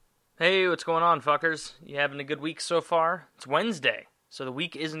Hey, what's going on, fuckers? You having a good week so far? It's Wednesday, so the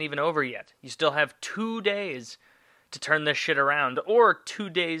week isn't even over yet. You still have 2 days to turn this shit around, or 2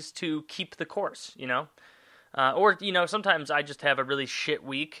 days to keep the course, sometimes I just have a really shit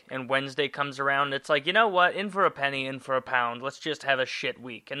week, and Wednesday comes around, and it's like, you know what, in for a penny, in for a pound, let's just have a shit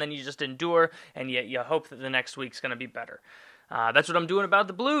week. And then you just endure, and you hope that the next week's going to be better. That's what I'm doing about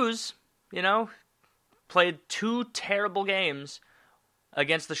the Blues, Played 2 terrible games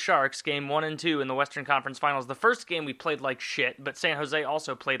against the Sharks, game 1 and 2 in the Western Conference Finals. The first game we played like shit, but San Jose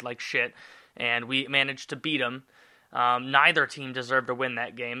also played like shit, and we managed to beat them. Neither team deserved to win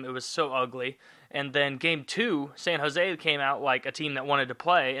that game. It was so ugly. And then game 2, San Jose came out like a team that wanted to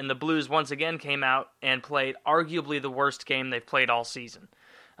play, and the Blues once again came out and played arguably the worst game they've played all season,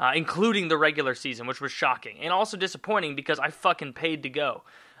 including the regular season, which was shocking. And also disappointing because I fucking paid to go.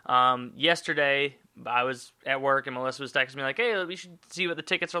 Yesterday, I was at work and Melissa was texting me like, hey, we should see what the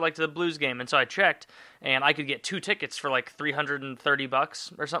tickets are like to the Blues game. And so I checked, and I could get 2 tickets for like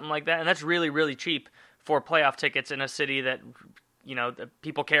 $330 or something like that. And that's really, really cheap for playoff tickets in a city that, that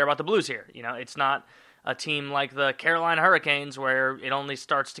people care about the Blues here. It's not a team like the Carolina Hurricanes where it only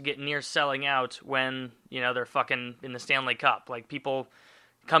starts to get near selling out when, they're fucking in the Stanley Cup. Like, people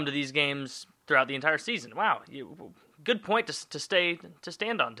come to these games throughout the entire season. Wow. Good point to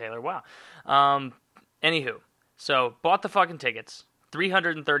stand on, Taylor. Wow. Anywho, so bought the fucking tickets,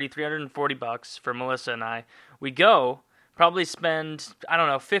 $340 for Melissa and I. We go, probably spend,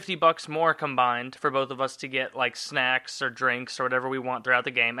 $50 more combined for both of us to get like snacks or drinks or whatever we want throughout the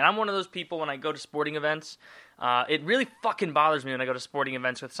game. And I'm one of those people when I go to sporting events, it really fucking bothers me when I go to sporting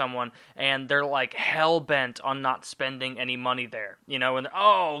events with someone and they're like hell-bent on not spending any money there, and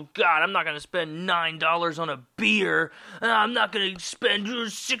oh god, I'm not going to spend $9 on a beer, I'm not going to spend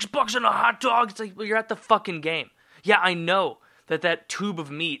 $6 on a hot dog. It's like, well, you're at the fucking game. Yeah, I know that tube of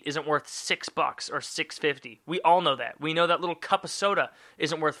meat isn't worth $6 or $6.50. We all know that. We know that little cup of soda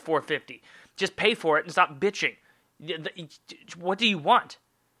isn't worth $4.50. Just pay for it and stop bitching. What do you want?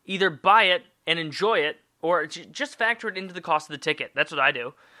 Either buy it and enjoy it, or just factor it into the cost of the ticket. That's what I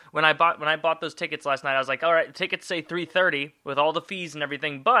do. When I bought those tickets last night, I was like, all right, the tickets say $330 with all the fees and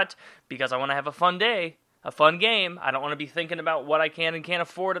everything, but because I want to have a fun day, a fun game, I don't want to be thinking about what I can and can't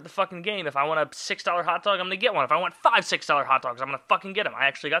afford at the fucking game. If I want a $6 hot dog, I'm going to get one. If I want 5 $6 hot dogs, I'm going to fucking get them. I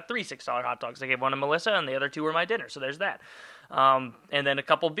actually got 3 $6 hot dogs. I gave one to Melissa, and the other 2 were my dinner, so there's that. And then a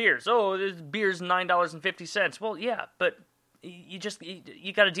couple beers. Oh, this beer's $9.50. Well, yeah, but you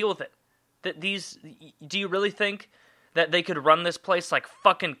got to deal with it. Do you really think that they could run this place like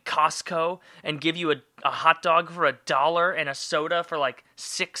fucking Costco and give you a hot dog for $1 and a soda for like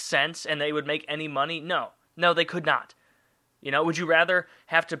 6 cents and they would make any money? No, they could not. Would you rather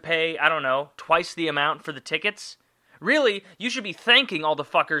have to pay, twice the amount for the tickets? Really, you should be thanking all the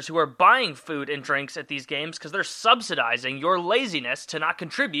fuckers who are buying food and drinks at these games because they're subsidizing your laziness to not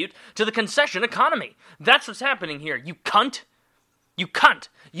contribute to the concession economy. That's what's happening here, you cunt. You cunt.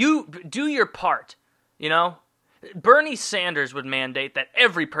 You do your part, Bernie Sanders would mandate that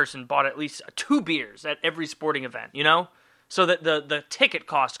every person bought at least 2 beers at every sporting event, so that the ticket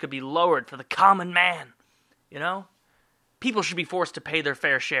cost could be lowered for the common man, People should be forced to pay their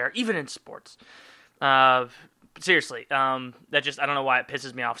fair share, even in sports. Seriously, I don't know why it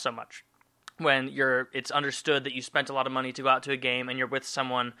pisses me off so much. When it's understood that you spent a lot of money to go out to a game and you're with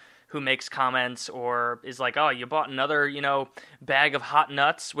someone who makes comments or is like, oh, you bought another, bag of hot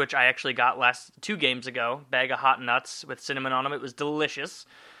nuts, which I actually got 2 games ago, bag of hot nuts with cinnamon on them. It was delicious.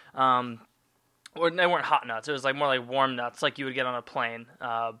 Or they weren't hot nuts. It was more like warm nuts, like you would get on a plane.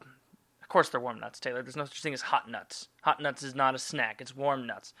 Of course they're warm nuts, Taylor. There's no such thing as hot nuts. Hot nuts is not a snack. It's warm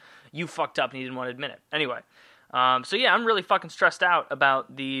nuts. You fucked up and you didn't want to admit it. Anyway. So yeah, I'm really fucking stressed out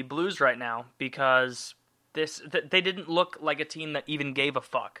about the Blues right now because they didn't look like a team that even gave a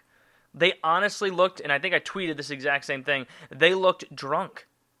fuck. They honestly looked, and I think I tweeted this exact same thing, they looked drunk.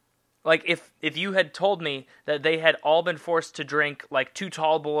 Like, if you had told me that they had all been forced to drink, 2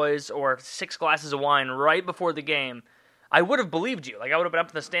 tall boys or 6 glasses of wine right before the game, I would have believed you. I would have been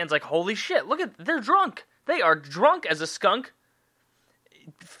up in the stands like, holy shit, they're drunk. They are drunk as a skunk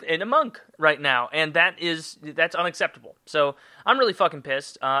and a monk right now, and that's unacceptable. So, I'm really fucking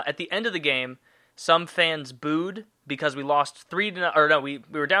pissed. At the end of the game, some fans booed because we lost we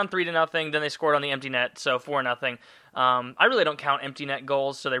were down 3-0, then they scored on the empty net, so 4-0. I really don't count empty net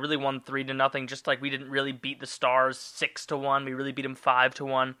goals, so they really won 3-0, just like we didn't really beat the Stars 6-1, we really beat them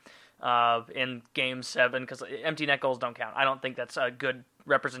 5-1 in Game 7, because empty net goals don't count. I don't think that's a good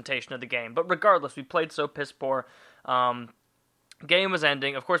representation of the game, but regardless, we played so piss poor. Game was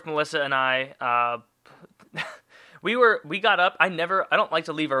ending. Of course, Melissa and I We got up. I don't like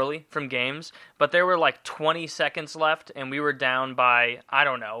to leave early from games, but there were like 20 seconds left, and we were down by, I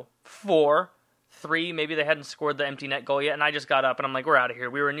don't know, 3. Maybe they hadn't scored the empty net goal yet, and I just got up, and I'm like, we're out of here.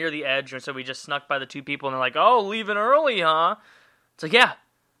 We were near the edge, and so we just snuck by the 2 people, and they're like, oh, leaving early, huh? It's like, yeah,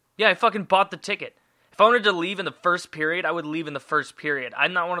 I fucking bought the ticket. If I wanted to leave in the first period, I would leave in the first period.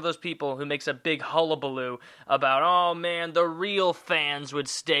 I'm not one of those people who makes a big hullabaloo about, oh man, the real fans would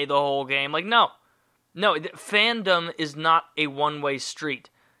stay the whole game. Like, no, fandom is not a one-way street.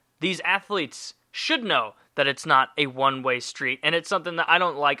 These athletes should know that it's not a one-way street, and it's something that I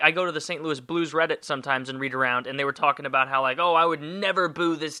don't like. I go to the St. Louis Blues Reddit sometimes and read around, and they were talking about how, like, oh, I would never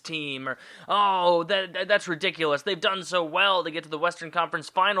boo this team, or, oh, that's ridiculous. They've done so well to get to the Western Conference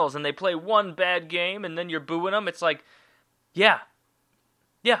Finals, and they play one bad game, and then you're booing them. It's like, yeah,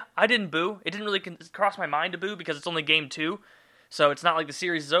 I didn't boo. It didn't really cross my mind to boo because it's only game 2, so it's not like the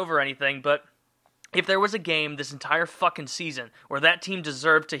series is over or anything, but if there was a game this entire fucking season where that team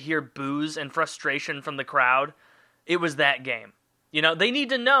deserved to hear boos and frustration from the crowd, it was that game. You know, they need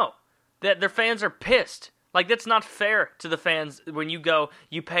to know that their fans are pissed. Like, that's not fair to the fans when you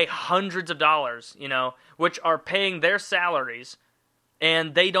pay hundreds of dollars, you know, which are paying their salaries,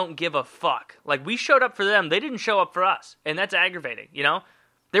 and they don't give a fuck. Like, we showed up for them, they didn't show up for us, and that's aggravating, you know?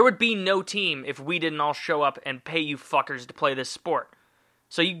 There would be no team if we didn't all show up and pay you fuckers to play this sport.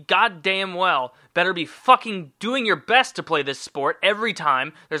 So you goddamn well better be fucking doing your best to play this sport every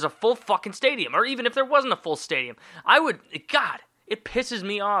time there's a full fucking stadium. Or even if there wasn't a full stadium. It pisses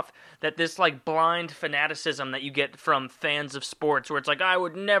me off that this, like, blind fanaticism that you get from fans of sports, where it's like, I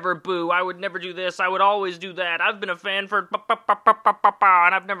would never boo, I would never do this, I would always do that, I've been a fan for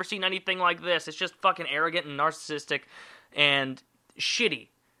and I've never seen anything like this. It's just fucking arrogant and narcissistic and shitty.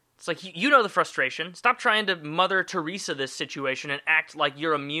 It's like, you know the frustration. Stop trying to Mother Teresa this situation and act like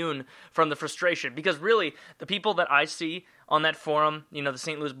you're immune from the frustration. Because really, the people that I see on that forum, you know, the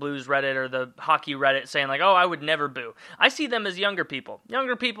St. Louis Blues Reddit or the hockey Reddit saying like, oh, I would never boo. I see them as younger people.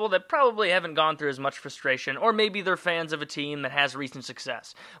 Younger people that probably haven't gone through as much frustration, or maybe they're fans of a team that has recent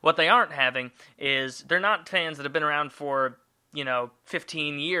success. What they aren't having is, they're not fans that have been around for,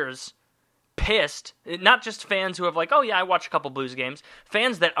 15 years, pissed, not just fans who have like, oh yeah, I watch a couple Blues games,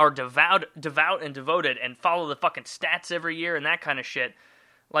 fans that are devout and devoted and follow the fucking stats every year and that kind of shit.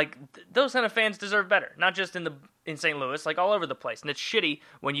 Like, those kind of fans deserve better, not just in St. Louis, like all over the place. And it's shitty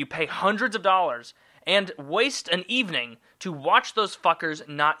when you pay hundreds of dollars and waste an evening to watch those fuckers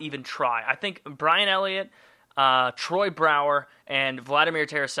not even try. I think Brian Elliott, Troy Brouwer, and Vladimir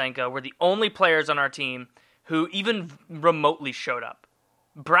Tarasenko were the only players on our team who even remotely showed up.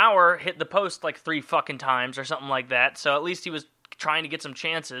 Brouwer hit the post like 3 fucking times or something like that, so at least he was trying to get some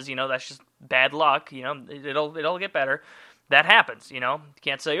chances. That's just bad luck. It'll get better. That happens. You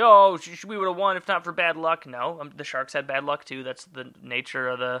can't say, oh, we would have won if not for bad luck. No, the Sharks had bad luck too. That's the nature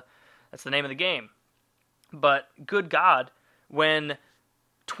of that's the name of the game. But good God, when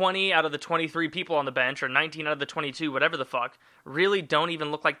 20 out of the 23 people on the bench, or 19 out of the 22, whatever the fuck, really don't even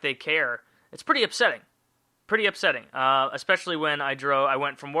look like they care, it's pretty upsetting. Especially when I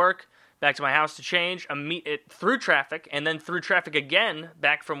went from work back to my house to change, through traffic, and then through traffic again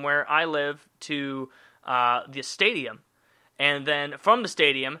back from where I live to the stadium. And then from the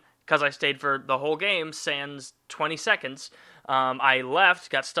stadium, because I stayed for the whole game, sans 20 seconds, I left,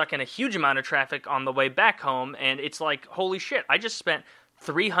 got stuck in a huge amount of traffic on the way back home, and it's like, holy shit, I just spent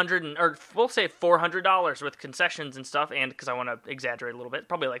 $400 with concessions and stuff, and because I want to exaggerate a little bit,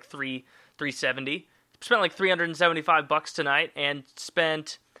 probably like $370. Spent like $375 tonight, and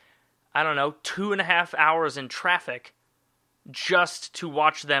spent, I don't know, 2.5 hours in traffic just to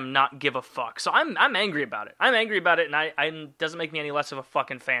watch them not give a fuck. So I'm angry about it. And it doesn't make me any less of a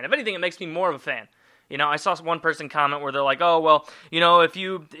fucking fan. If anything, it makes me more of a fan. I saw one person comment where they're like, oh, well, if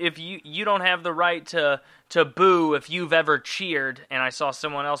you don't have the right to boo if you've ever cheered. And I saw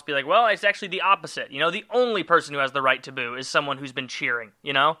someone else be like, well, it's actually the opposite. The only person who has the right to boo is someone who's been cheering,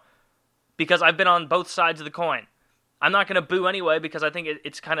 because I've been on both sides of the coin. I'm not going to boo anyway because I think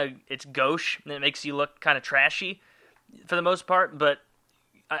it's gauche and it makes you look kind of trashy for the most part, but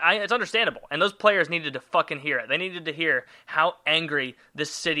it's understandable. And those players needed to fucking hear it. They needed to hear how angry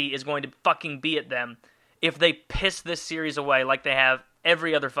this city is going to fucking be at them if they piss this series away like they have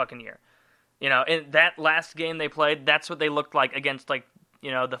every other fucking year. In that last game they played, that's what they looked like against the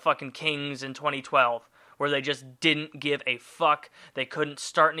fucking Kings in 2012. Where they just didn't give a fuck. They couldn't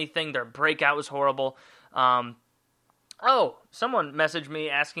start anything. Their breakout was horrible. Someone messaged me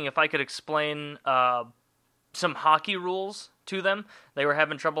asking if I could explain some hockey rules to them. They were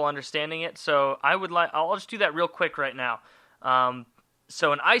having trouble understanding it, so I'll just do that real quick right now.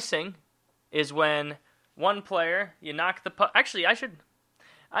 So an icing is when one player, you knock the puck. Actually, I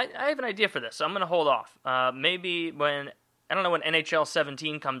have an idea for this, so I'm going to hold off. Maybe I don't know when NHL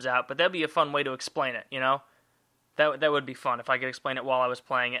 17 comes out, but that'd be a fun way to explain it, you know? That would be fun if I could explain it while I was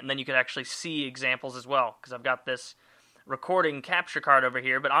playing it, and then you could actually see examples as well, because I've got this recording capture card over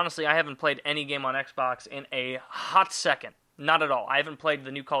here, but honestly, I haven't played any game on Xbox in a hot second. Not at all. I haven't played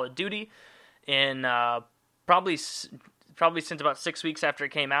the new Call of Duty in probably since about 6 weeks after it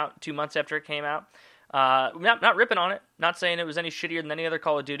came out, 2 months after it came out. Not ripping on it, not saying it was any shittier than any other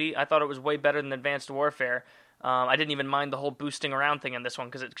Call of Duty. I thought it was way better than Advanced Warfare. I didn't even mind the whole boosting around thing in this one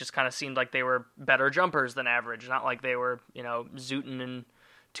because it just kind of seemed like they were better jumpers than average, not like they were, zooting and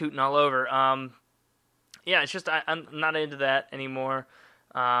tooting all over. Yeah, it's just I'm not into that anymore.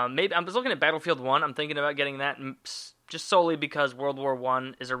 Maybe I was looking at Battlefield 1. I'm thinking about getting that just solely because World War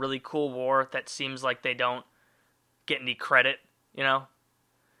I is a really cool war that seems like they don't get any credit,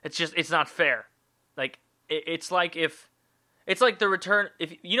 It's not fair. Like, it's like the return,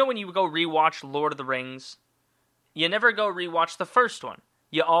 when you go rewatch Lord of the Rings, you never go rewatch the first one.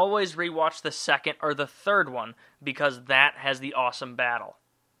 You always rewatch the second or the third one because that has the awesome battle.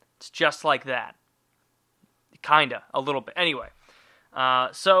 It's just like that. Kinda, a little bit. Anyway,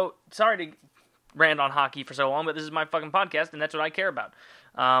 so sorry to rant on hockey for so long, but this is my fucking podcast, and that's what I care about.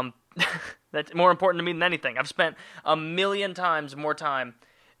 That's more important to me than anything. I've spent 1,000,000 times more time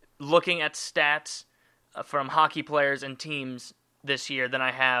looking at stats from hockey players and teams this year than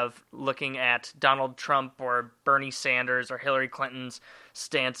I have looking at Donald Trump or Bernie Sanders or Hillary Clinton's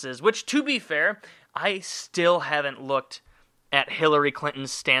stances, which, to be fair, I still haven't looked at Hillary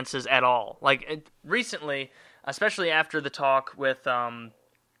Clinton's stances at all. Like, recently, especially after the talk with,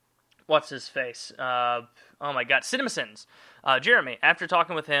 what's his face? Oh my god, CinemaSins. Jeremy, after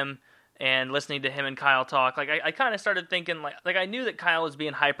talking with him and listening to him and Kyle talk, like, I kind of started thinking, like I knew that Kyle was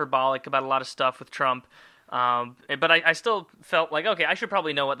being hyperbolic about a lot of stuff with Trump, but I still felt like, okay, I should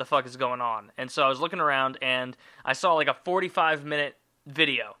probably know what the fuck is going on. And so I was looking around, and I saw like a 45-minute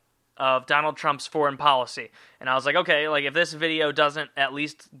video of Donald Trump's foreign policy. And I was like, okay, like if this video doesn't at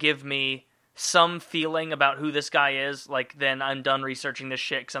least give me some feeling about who this guy is, like then I'm done researching this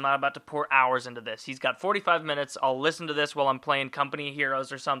shit because I'm not about to pour hours into this. He's got 45 minutes. I'll listen to this while I'm playing Company of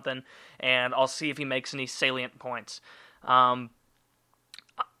Heroes or something, and I'll see if he makes any salient points. Honestly,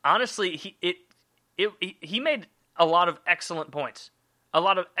 he made a lot of excellent points.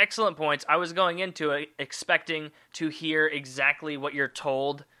 I was going into it expecting to hear exactly what you're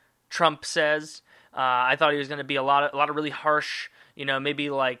told Trump says. I thought he was going to be a lot of really harsh, maybe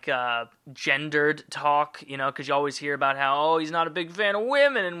like gendered talk, because you always hear about how, he's not a big fan of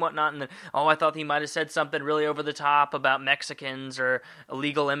women and whatnot. And then, I thought he might have said something really over the top about Mexicans or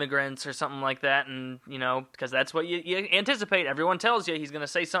illegal immigrants or something like that. And, because that's what you anticipate. Everyone tells you he's going to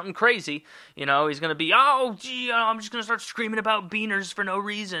say something crazy. He's going to be, I'm just going to start screaming about beaners for no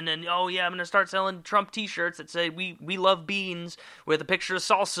reason. And, I'm going to start selling Trump t-shirts that say, we love beans, with a picture of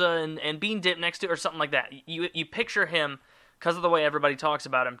salsa and bean dip next to it, or something like that. You picture him, because of the way everybody talks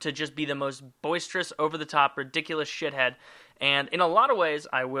about him, to just be the most boisterous, over-the-top, ridiculous shithead. And in a lot of ways,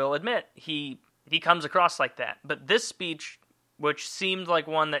 I will admit, he comes across like that. But this speech, which seemed like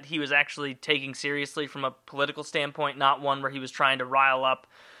one that he was actually taking seriously from a political standpoint, not one where he was trying to rile up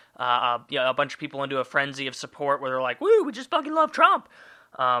a bunch of people into a frenzy of support where they're like, woo, we just fucking love Trump.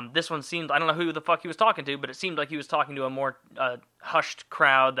 This one seemed, I don't know who the fuck he was talking to, but it seemed like he was talking to a more hushed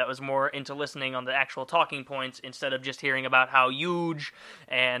crowd that was more into listening on the actual talking points instead of just hearing about how huge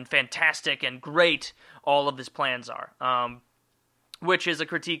and fantastic and great all of his plans are. Which is a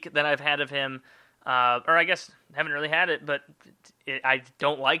critique that I've had of him, or I guess haven't really had it, but I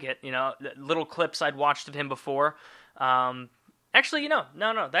don't like it. Little clips I'd watched of him before. Actually,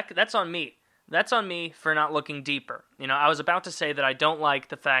 no, that's on me. That's on me for not looking deeper. I was about to say that I don't like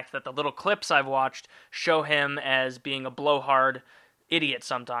the fact that the little clips I've watched show him as being a blowhard idiot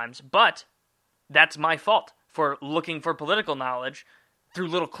sometimes, but that's my fault for looking for political knowledge through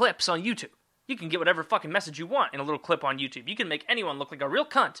little clips on YouTube. You can get whatever fucking message you want in a little clip on YouTube. You can make anyone look like a real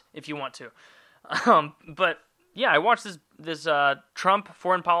cunt if you want to. But yeah, I watched this Trump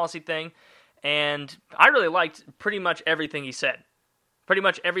foreign policy thing, and I really liked pretty much everything he said.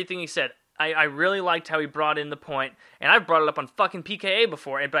 I really liked how he brought in the point, and I've brought it up on fucking PKA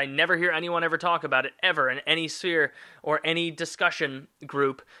before, but I never hear anyone ever talk about it, ever, in any sphere or any discussion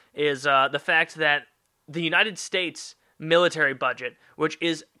group, is the fact that the United States military budget, which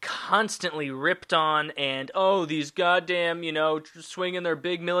is constantly ripped on, and, these goddamn, swinging their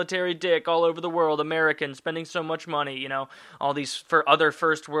big military dick all over the world, Americans spending so much money, all these for other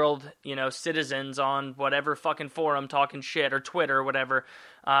first world, citizens on whatever fucking forum talking shit, or Twitter, or whatever.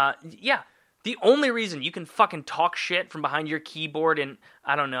 The only reason you can fucking talk shit from behind your keyboard in,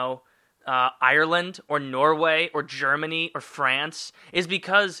 I don't know, Ireland or Norway or Germany or France is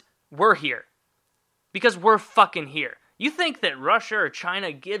because we're here. Because we're fucking here. You think that Russia or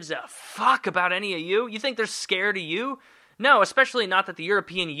China gives a fuck about any of you? You think they're scared of you? No, especially not that the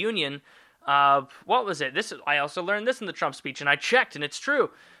European Union, what was it? I also learned this in the Trump speech, and I checked, and it's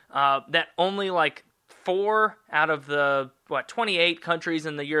true, that only like 4 out of the, 28 countries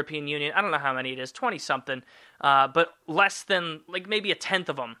in the European Union, I don't know how many it is, 20-something, but less than, like, maybe a tenth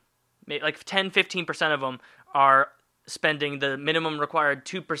of them, like 10-15% of them are spending the minimum required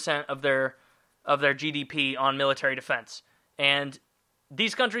 2% of their GDP on military defense. And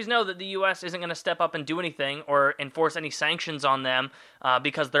these countries know that the U.S. isn't going to step up and do anything or enforce any sanctions on them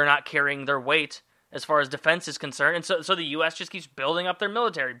because they're not carrying their weight as far as defense is concerned. And so the U.S. just keeps building up their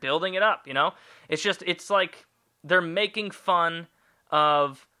military, building it up, you know? It's like they're making fun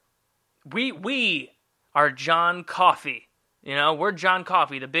of, we are John Coffey, you know? We're John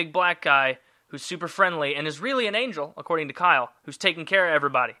Coffey, the big black guy who's super friendly and is really an angel, according to Kyle, who's taking care of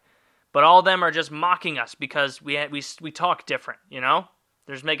everybody. But all of them are just mocking us because we talk different, you know?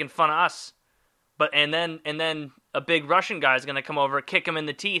 They're just making fun of us. And then a big Russian guy is going to come over, kick him in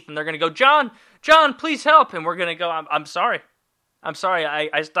the teeth, and they're going to go, John, please help. And we're going to go, I'm sorry. I'm sorry.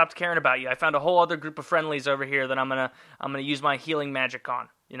 I stopped caring about you. I found a whole other group of friendlies over here that I'm gonna use my healing magic on.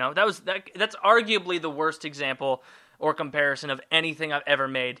 You know, that's arguably the worst example or comparison of anything I've ever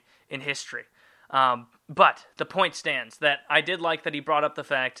made in history. But the point stands that I did like that he brought up the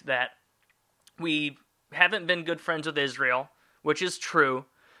fact that we haven't been good friends with Israel, which is true.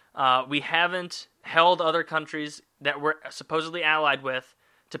 We haven't held other countries that we're supposedly allied with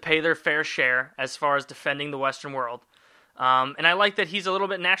to pay their fair share as far as defending the Western world. And I like that he's a little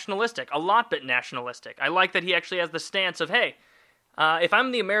bit nationalistic, a lot bit nationalistic. I like that he actually has the stance of, hey, if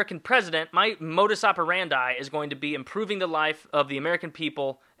I'm the American president, my modus operandi is going to be improving the life of the American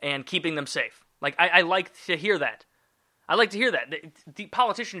people and keeping them safe. Like, I like to hear that. I like to hear that. The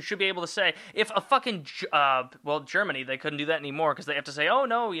politicians should be able to say, if a fucking, Germany, they couldn't do that anymore because they have to say, oh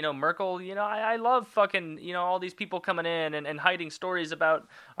no, you know, Merkel, you know, I love fucking, you know, all these people coming in and hiding stories about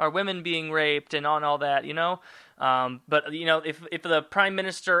our women being raped and all that, you know. But, you know, if the prime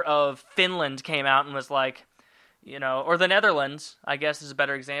minister of Finland came out and was like, you know, or the Netherlands, I guess is a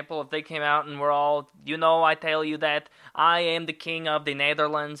better example. If they came out and were all, you know, I tell you that I am the king of the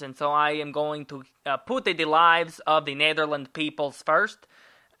Netherlands, and so I am going to put the lives of the Netherlands peoples first.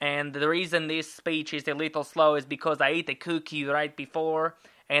 And the reason this speech is a little slow is because I ate a cookie right before,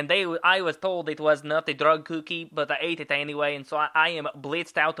 and I was told it was not a drug cookie, but I ate it anyway, and so I am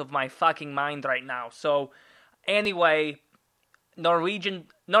blitzed out of my fucking mind right now. So, anyway, Norwegian,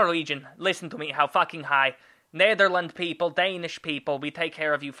 listen to me, how fucking high. Netherlands people, Danish people, we take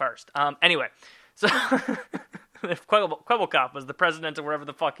care of you first. Anyway, so if Kvebbelkop was the president of wherever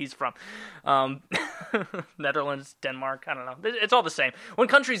the fuck he's from, Netherlands, Denmark, I don't know. It's all the same. When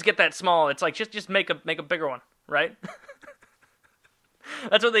countries get that small, it's like just make a bigger one, right?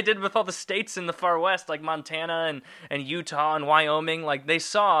 That's what they did with all the states in the far west, like Montana and Utah and Wyoming. Like, they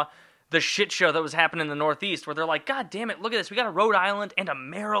saw the shit show that was happening in the Northeast, where they're like, God damn it, look at this. We got a Rhode Island and a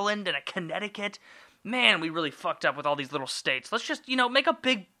Maryland and a Connecticut. Man, we really fucked up with all these little states. Let's just, you know, make a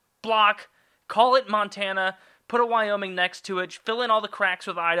big block, call it Montana, put a Wyoming next to it, fill in all the cracks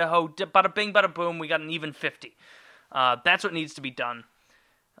with Idaho, bada bing, bada boom, we got an even 50. That's what needs to be done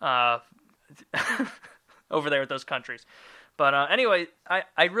over there with those countries. But anyway,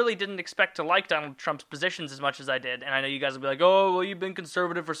 I really didn't expect to like Donald Trump's positions as much as I did. And I know you guys will be like, oh, well, you've been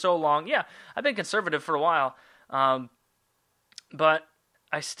conservative for so long. Yeah, I've been conservative for a while. But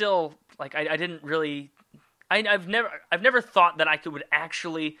I still, like, I didn't really, I've never thought that I would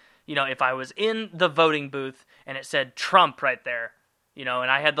actually, you know, if I was in the voting booth and it said Trump right there, you know,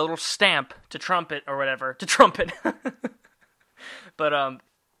 and I had the little stamp to trumpet or whatever, to trumpet. But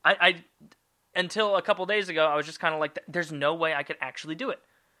I until a couple days ago, I was just kind of like, there's no way I could actually do it.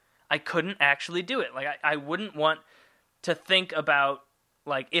 I couldn't actually do it. Like, I wouldn't want to think about,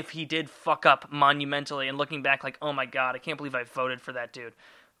 like, if he did fuck up monumentally and looking back like, oh my god, I can't believe I voted for that dude.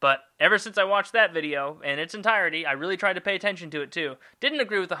 But ever since I watched that video in its entirety, I really tried to pay attention to it too. Didn't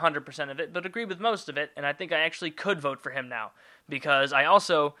agree with 100% of it, but agreed with most of it, and I think I actually could vote for him now. Because I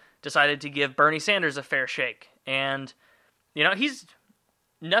also decided to give Bernie Sanders a fair shake. And, you know, he's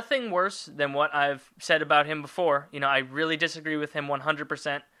nothing worse than what I've said about him before. You know, I really disagree with him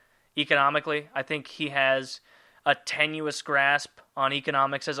 100% economically. I think he has a tenuous grasp on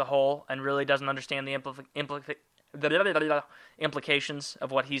economics as a whole and really doesn't understand the implications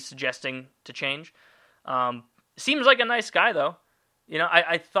of what he's suggesting to change. Seems like a nice guy, though. You know,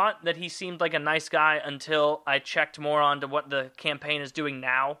 I thought that he seemed like a nice guy until I checked more onto what the campaign is doing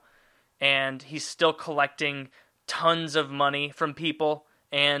now, and he's still collecting tons of money from people.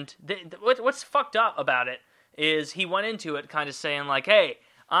 And what's fucked up about it is he went into it kind of saying like, hey,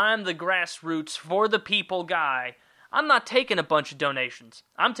 I'm the grassroots for the people guy. I'm not taking a bunch of donations.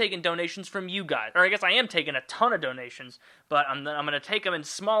 I'm taking donations from you guys. Or I guess I am taking a ton of donations, but I'm going to take them in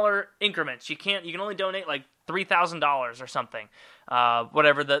smaller increments. You can only donate like $3,000 or something.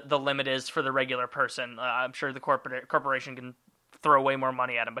 Whatever the limit is for the regular person. I'm sure the corporation can throw way more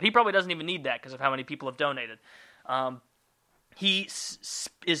money at him, but he probably doesn't even need that because of how many people have donated. He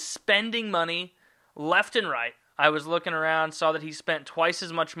is spending money left and right. I was looking around, saw that he spent twice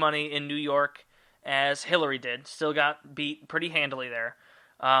as much money in New York as Hillary did. Still got beat pretty handily there.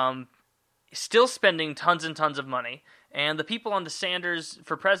 Still spending tons and tons of money. And the people on the Sanders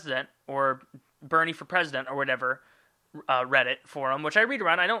for president, or Bernie for president, or whatever, Reddit forum, which I read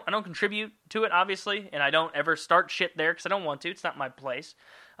around. I don't contribute to it, obviously, and I don't ever start shit there because I don't want to. It's not my place.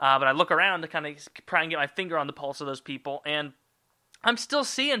 But I look around to kind of try and get my finger on the pulse of those people, and I'm still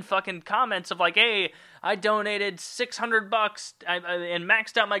seeing fucking comments of like, hey, I donated $600 and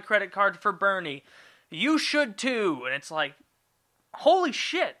maxed out my credit card for Bernie. You should too. And it's like, holy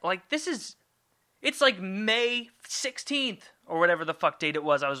shit. Like, it's like May 16th or whatever the fuck date it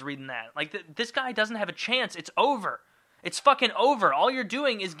was I was reading that. Like, this guy doesn't have a chance. It's over. It's fucking over. All you're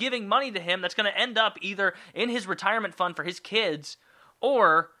doing is giving money to him that's going to end up either in his retirement fund for his kids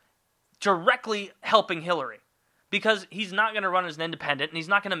or directly helping Hillary. Because he's not going to run as an independent, and he's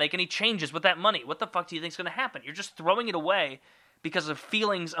not going to make any changes with that money. What the fuck do you think is going to happen? You're just throwing it away because of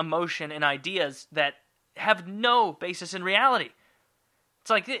feelings, emotion, and ideas that have no basis in reality. It's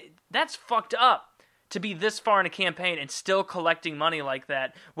like, that's fucked up to be this far in a campaign and still collecting money like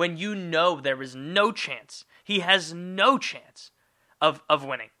that when you know there is no chance. He has no chance of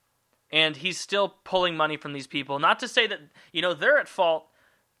winning. And he's still pulling money from these people. Not to say that, they're at fault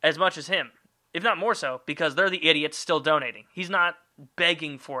as much as him. If not more so, because they're the idiots still donating. He's not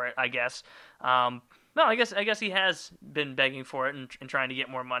begging for it, I guess. No, I guess he has been begging for it and trying to get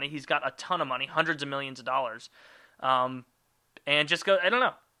more money. He's got a ton of money, hundreds of millions of dollars. And just I don't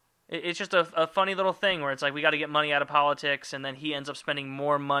know. It's just a funny little thing where it's like, we got to get money out of politics, and then he ends up spending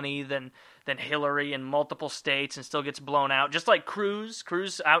more money than Hillary in multiple states and still gets blown out. Just like Cruz.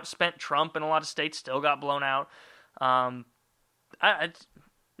 Cruz outspent Trump in a lot of states, still got blown out.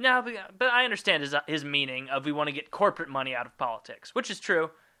 No, but I understand his meaning of we want to get corporate money out of politics, which is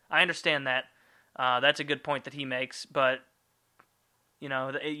true. I understand that. That's a good point that he makes, but you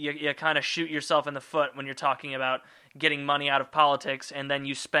kind of shoot yourself in the foot when you're talking about getting money out of politics and then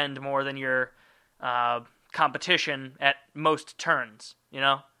you spend more than your competition at most turns.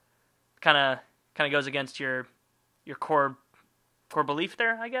 Kind of goes against your core belief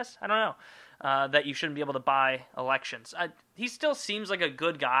there, I guess. I don't know. That you shouldn't be able to buy elections. He still seems like a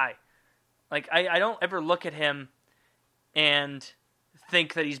good guy. Like, I don't ever look at him and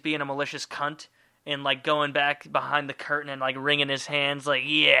think that he's being a malicious cunt and, like, going back behind the curtain and, like, wringing his hands like,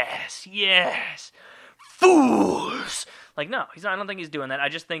 yes, fools! Like, no, I don't think he's doing that. I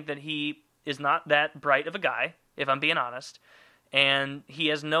just think that he is not that bright of a guy, if I'm being honest, and he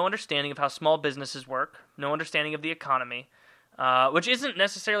has no understanding of how small businesses work, no understanding of the economy, which isn't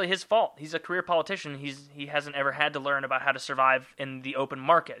necessarily his fault. He's a career politician. He hasn't ever had to learn about how to survive in the open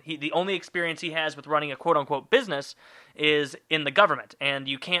market. The only experience he has with running a quote-unquote business is in the government, and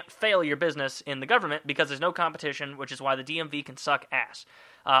you can't fail your business in the government because there's no competition, which is why the DMV can suck ass.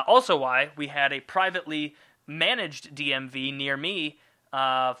 Also why we had a privately managed DMV near me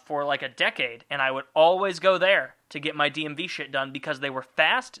for like a decade, and I would always go there to get my DMV shit done because they were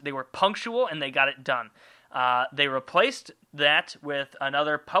fast, they were punctual, and they got it done. They replaced that with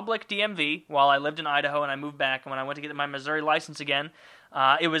another public DMV while I lived in Idaho and I moved back. And when I went to get my Missouri license again,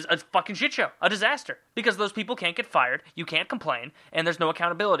 it was a fucking shit show, a disaster. Because those people can't get fired, you can't complain, and there's no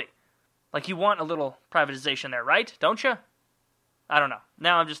accountability. Like, you want a little privatization there, right? Don't you? I don't know.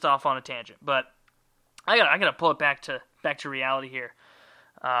 Now I'm just off on a tangent, but I gotta pull it back to reality here.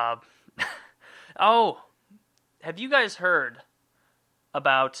 Oh, have you guys heard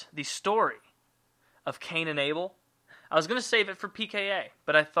about the story of Cain and Abel? I was going to save it for PKA,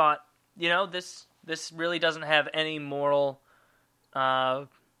 but I thought, this really doesn't have any moral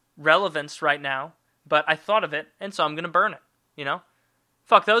relevance right now, but I thought of it, and so I'm going to burn it,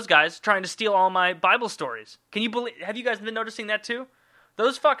 Fuck those guys trying to steal all my Bible stories. Can you believe? Have you guys been noticing that too?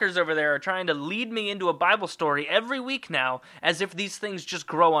 Those fuckers over there are trying to lead me into a Bible story every week now as if these things just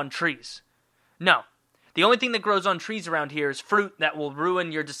grow on trees. No. The only thing that grows on trees around here is fruit that will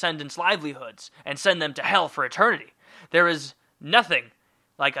ruin your descendants' livelihoods and send them to hell for eternity. There is Nothing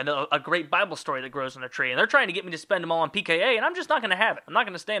like a great Bible story that grows on a tree. And they're trying to get me to spend them all on PKA, and I'm just not going to have it. I'm not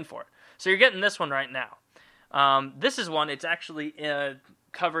going to stand for it. So you're getting this one right now. This is one, it's actually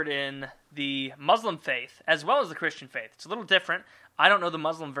covered in the Muslim faith as well as the Christian faith. It's a little different. I don't know the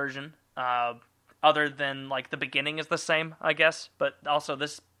Muslim version, other than like the beginning is the same, I guess. But also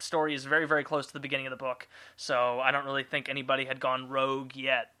this story is very, very close to the beginning of the book. So I don't really think anybody had gone rogue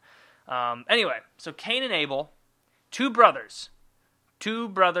yet. Anyway, so Cain and Abel, two brothers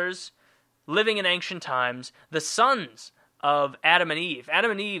living in ancient times, the sons of Adam and Eve.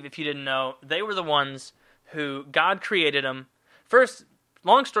 Adam and Eve, if you didn't know, they were the ones who God created them. First,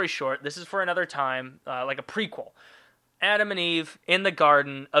 long story short, this is for another time, like a prequel. Adam and Eve in the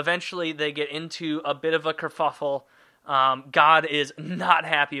garden, eventually they get into a bit of a kerfuffle. God is not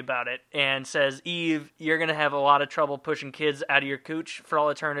happy about it and says, Eve, you're going to have a lot of trouble pushing kids out of your cooch for all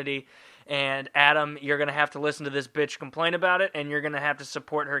eternity. And Adam, you're going to have to listen to this bitch complain about it, and you're going to have to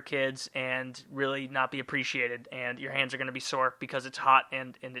support her kids and really not be appreciated. And your hands are going to be sore because it's hot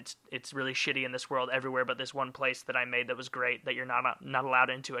and it's really shitty in this world everywhere but this one place that I made that was great that you're not allowed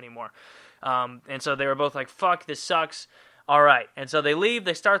into anymore. And so they were both like, fuck, this sucks. All right. And so they leave.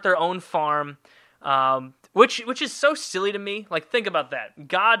 They start their own farm, which is so silly to me. Like, think about that.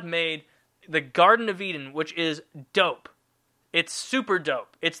 God made the Garden of Eden, which is dope. It's super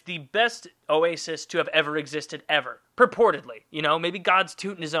dope. It's the best oasis to have ever existed ever, purportedly. You know, maybe God's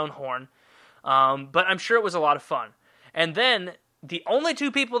tooting his own horn, but I'm sure it was a lot of fun. And then the only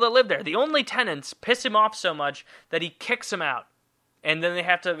two people that live there, the only tenants, piss him off so much that he kicks them out. And then they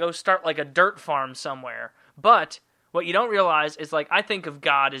have to go start like a dirt farm somewhere. But what you don't realize is, like, I think of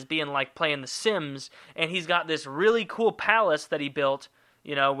God as being like playing The Sims, and he's got this really cool palace that he built,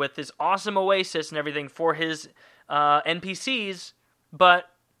 you know, with this awesome oasis and everything for his NPCs, or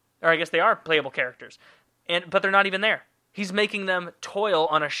I guess they are playable characters, but they're not even there. He's making them toil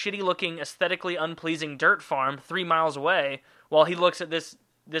on a shitty-looking, aesthetically unpleasing dirt farm 3 miles away, while he looks at this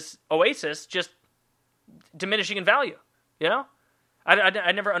oasis just diminishing in value. You know,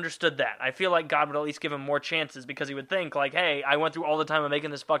 I never understood that. I feel like God would at least give him more chances because he would think like, hey, I went through all the time of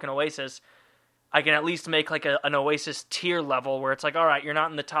making this fucking oasis. I can at least make like an oasis tier level where it's like, all right, you're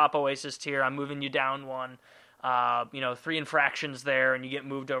not in the top oasis tier. I'm moving you down one. 3 infractions there, and you get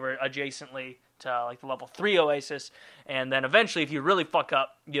moved over adjacently to like the level 3 oasis, and then eventually, if you really fuck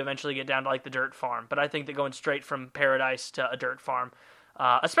up, you eventually get down to like the dirt farm. But I think that going straight from paradise to a dirt farm,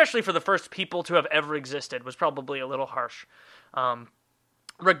 especially for the first people to have ever existed, was probably a little harsh.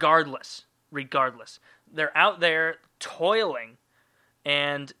 Regardless, they're out there toiling,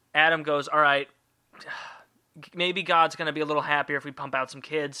 and Adam goes, all right, maybe God's going to be a little happier if we pump out some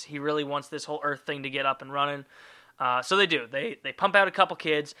kids. He really wants this whole earth thing to get up and running. So they do. They pump out a couple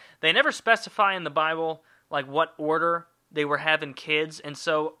kids. They never specify in the Bible like what order they were having kids. And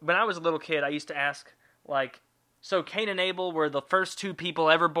so when I was a little kid, I used to ask, like, so Cain and Abel were the first 2 people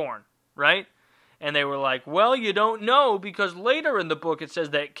ever born, right? And they were like, well, you don't know, because later in the book it says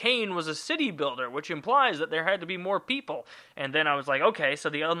that Cain was a city builder, which implies that there had to be more people. And then I was like, okay, so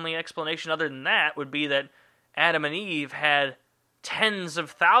the only explanation other than that would be that Adam and Eve had tens of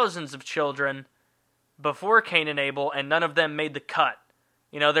thousands of children before Cain and Abel, and none of them made the cut.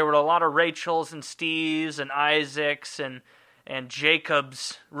 You know, there were a lot of Rachels and Steves and Isaacs and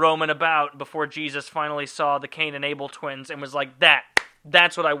Jacobs roaming about before Jesus finally saw the Cain and Abel twins and was like,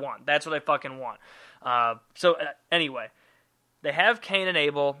 that's what I want. That's what I fucking want. Anyway, they have Cain and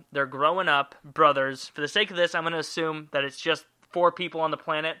Abel. They're growing up, brothers. For the sake of this, I'm going to assume that it's just 4 people on the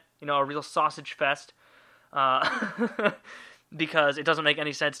planet, you know, a real sausage fest. Because it doesn't make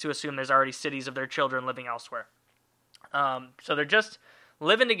any sense to assume there's already cities of their children living elsewhere. So they're just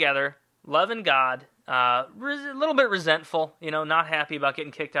living together, loving God, a little bit resentful, you know, not happy about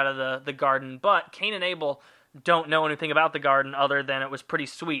getting kicked out of the garden. But Cain and Abel don't know anything about the garden other than it was pretty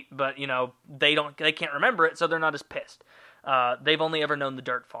sweet. But, you know, they can't remember it, so they're not as pissed. They've only ever known the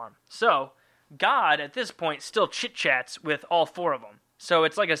dirt farm. So God, at this point, still chit-chats with all 4 of them. So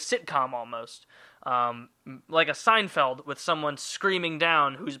it's like a sitcom almost. Like a Seinfeld with someone screaming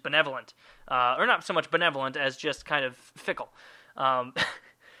down who's benevolent. Or not so much benevolent as just kind of fickle. And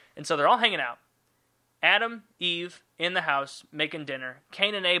so they're all hanging out. Adam, Eve, in the house, making dinner.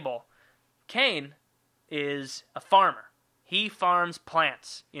 Cain and Abel. Cain is a farmer. He farms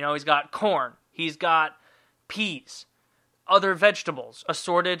plants. You know, he's got corn. He's got peas. Other vegetables.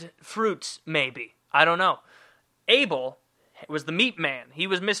 Assorted fruits, maybe. I don't know. Abel was the meat man. He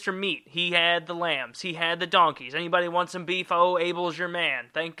was Mr. Meat. He had the lambs. He had the donkeys. Anybody want some beef? Oh, Abel's your man.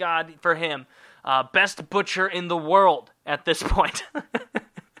 Thank God for him. Best butcher in the world at this point.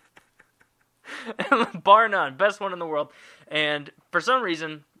 bar none, best one in the world. And for some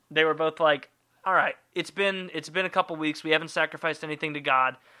reason, they were both like, all right, it's been a couple weeks. We haven't sacrificed anything to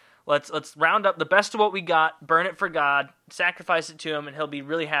God. Let's round up the best of what we got, burn it for God, sacrifice it to him, and he'll be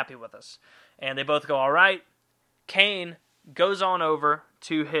really happy with us. And they both go, all right. Cain goes on over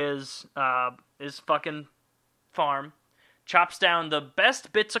to his fucking farm, chops down the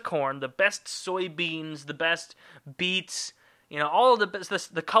best bits of corn, the best soybeans, the best beets, all of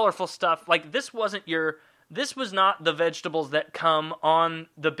the colorful stuff. Like, this was not the vegetables that come on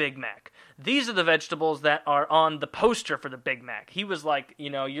the Big Mac. These are the vegetables that are on the poster for the Big Mac. He was like,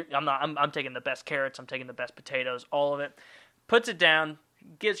 I'm taking the best carrots, I'm taking the best potatoes, all of it. Puts it down,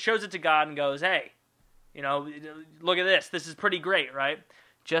 shows it to God and goes, hey, look at this. This is pretty great, right?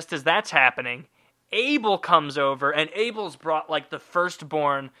 Just as that's happening, Abel comes over, and Abel's brought like the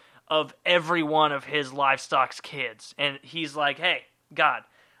firstborn of every one of his livestock's kids. And he's like, hey, God,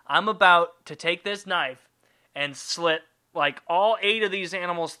 I'm about to take this knife and slit like all 8 of these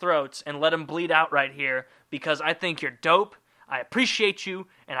animals' throats and let them bleed out right here because I think you're dope, I appreciate you,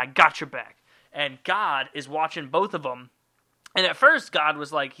 and I got your back. And God is watching both of them. And at first, God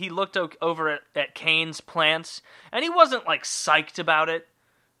was like, he looked over at Cain's plants, and he wasn't like psyched about it.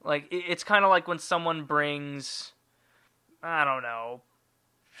 Like, it's kind of like when someone brings, I don't know,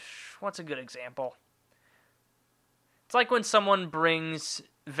 what's a good example? It's like when someone brings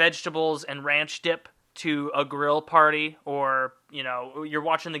vegetables and ranch dip to a grill party, or, you're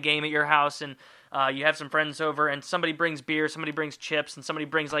watching the game at your house and you have some friends over and somebody brings beer, somebody brings chips, and somebody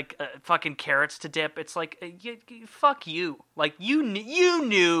brings like fucking carrots to dip. It's like, fuck you. Like, you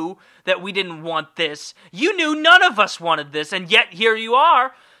knew that we didn't want this. You knew none of us wanted this, and yet here you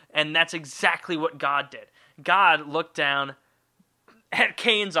are. And that's exactly what God did. God looked down at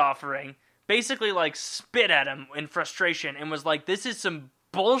Cain's offering, basically like spit at him in frustration, and was like, this is some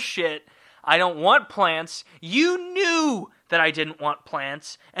bullshit. I don't want plants. You knew that I didn't want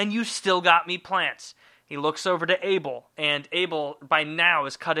plants, and you still got me plants. He looks over to Abel, and Abel by now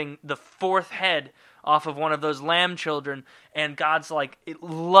is cutting the 4th head off of one of those lamb children, and God's like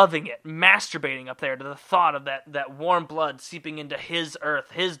loving it, masturbating up there to the thought of that warm blood seeping into his earth,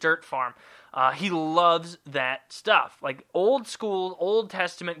 his dirt farm. He loves that stuff. Like, old school, Old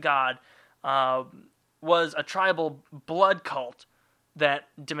Testament God was a tribal blood cult that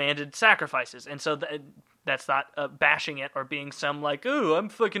demanded sacrifices. And so that's not bashing it or being some like, ooh, I'm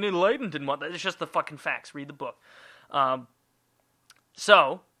fucking enlightened and whatnot. It's just the fucking facts. Read the book.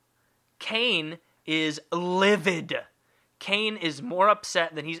 So, Cain is livid. Cain is more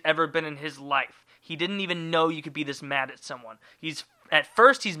upset than he's ever been in his life. He didn't even know you could be this mad at someone. At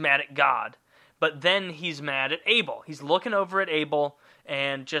first he's mad at God, but then he's mad at Abel. He's looking over at Abel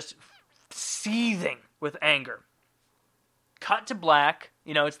and just seething with anger. Cut to black,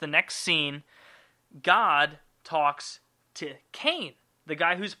 it's the next scene. God talks to Cain, the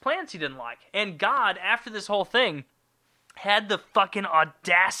guy whose plants he didn't like. And God, after this whole thing, had the fucking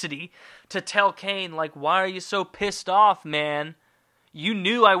audacity to tell Cain, like, why are you so pissed off, man? You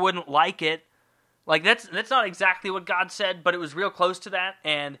knew I wouldn't like it. Like, that's not exactly what God said, but it was real close to that,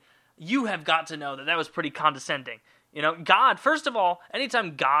 and you have got to know that was pretty condescending. God, first of all,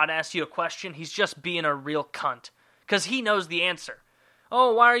 anytime God asks you a question, he's just being a real cunt. Because he knows the answer.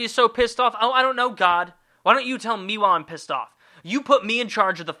 Oh, why are you so pissed off? Oh, I don't know, God. Why don't you tell me while I'm pissed off? You put me in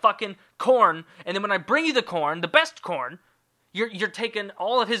charge of the fucking corn, and then when I bring you the corn, the best corn, you're taking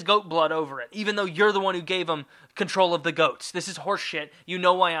all of his goat blood over it, even though you're the one who gave him control of the goats. This is horse shit. You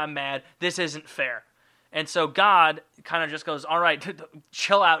know why I'm mad. This isn't fair. And so God kind of just goes, all right,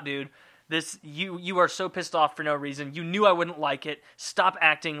 chill out, dude. You are so pissed off for no reason. You knew I wouldn't like it. Stop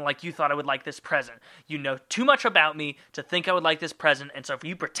acting like you thought I would like this present. You know too much about me to think I would like this present, and so for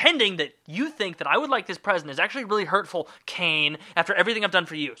you pretending that you think that I would like this present is actually really hurtful, Cain, after everything I've done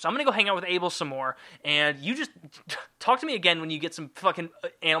for you. So I'm going to go hang out with Abel some more, and you just talk to me again when you get some fucking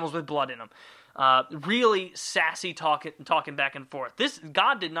animals with blood in them. Really sassy talking back and forth.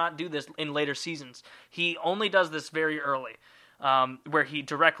 God did not do this in later seasons. He only does this very early. Where he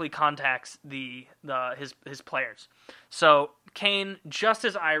directly contacts his players. So Cain, just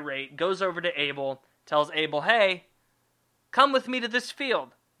as irate, goes over to Abel, tells Abel, hey, come with me to this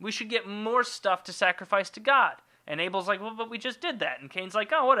field. We should get more stuff to sacrifice to God. And Abel's like, well, but we just did that. And Cain's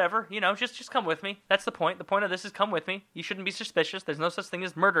like, oh, whatever, just come with me. That's the point. The point of this is come with me. You shouldn't be suspicious. There's no such thing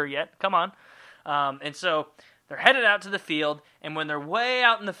as murder yet. Come on. And so they're headed out to the field, and when they're way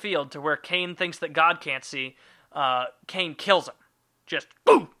out in the field to where Cain thinks that God can't see, Cain kills him. Just,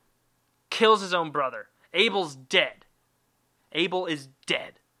 boom! Kills his own brother. Abel's dead. Abel is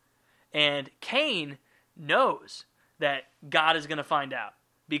dead. And Cain knows that God is going to find out.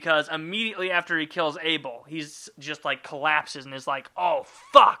 because immediately after he kills Abel, he's just like collapses and is like, oh,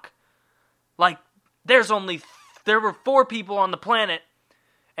 fuck. Like, there were 4 people on the planet,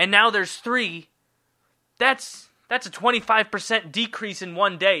 and now there's 3. That's a 25% decrease in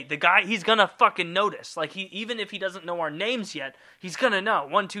one day. The guy, he's gonna fucking notice. Like, even if he doesn't know our names yet, he's gonna know.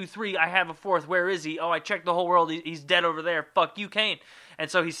 1, 2, 3, I have a 4th, where is he? Oh, I checked the whole world, he's dead over there. Fuck you, Cain.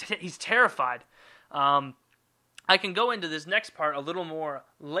 And so he's terrified. I can go into this next part a little more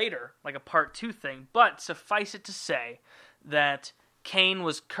later, like a part 2 thing, but suffice it to say that Cain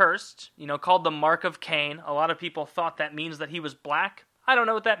was cursed, called the mark of Cain. A lot of people thought that means that he was black. I don't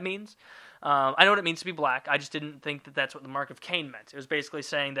know what that means. I know what it means to be black. I just didn't think that that's what the mark of Cain meant. It was basically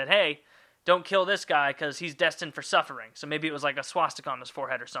saying that, hey, don't kill this guy because he's destined for suffering. So maybe it was like a swastika on his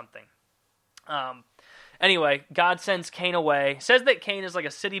forehead or something. Anyway, God sends Cain away. Says that Cain is like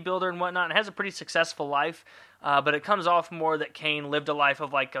a city builder and whatnot and has a pretty successful life. But it comes off more that Cain lived a life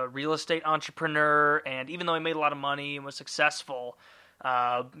of like a real estate entrepreneur. And even though he made a lot of money and was successful,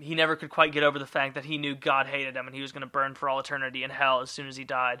 he never could quite get over the fact that he knew God hated him and he was going to burn for all eternity in hell as soon as he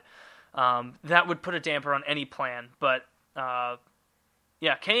died. That would put a damper on any plan. But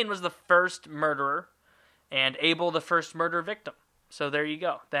Cain was the first murderer and Abel the first murder victim. So there you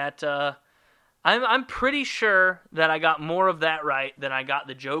go. That I'm pretty sure that I got more of that right than I got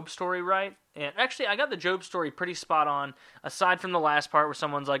the Job story right. And actually, I got the Job story pretty spot on, aside from the last part where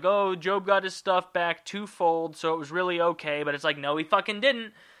someone's like, oh, Job got his stuff back twofold, so it was really okay. But it's like, no, he fucking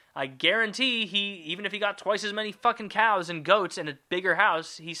didn't. I guarantee even if he got twice as many fucking cows and goats and a bigger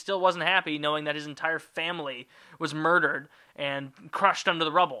house, he still wasn't happy knowing that his entire family was murdered and crushed under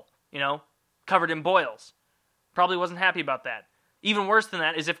the rubble, covered in boils. Probably wasn't happy about that. Even worse than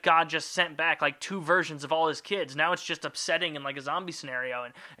that is if God just sent back like 2 versions of all his kids. Now it's just upsetting in like a zombie scenario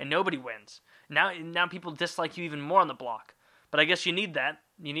and nobody wins. Now people dislike you even more on the block. But I guess you need that.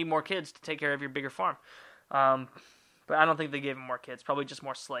 You need more kids to take care of your bigger farm. But I don't think they gave him more kids. Probably just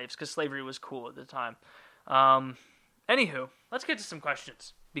more slaves because slavery was cool at the time. Anywho, let's get to some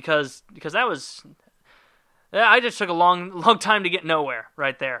questions because that was... I just took a long time to get nowhere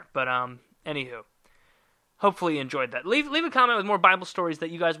right there. But anywho. Hopefully you enjoyed that. Leave a comment with more Bible stories that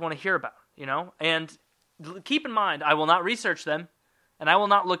you guys want to hear about, And keep in mind, I will not research them, and I will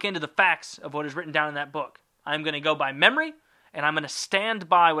not look into the facts of what is written down in that book. I'm going to go by memory, and I'm going to stand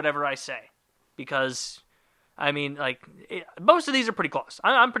by whatever I say. Because, most of these are pretty close.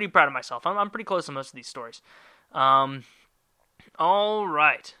 I'm pretty proud of myself. I'm pretty close to most of these stories. All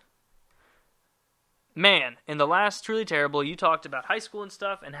right. Man, in the last Truly Terrible, you talked about high school and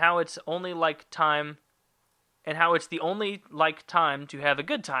stuff, and how it's only like time... And how it's the only, time to have a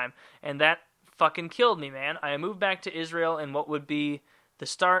good time. And that fucking killed me, man. I moved back to Israel in what would be the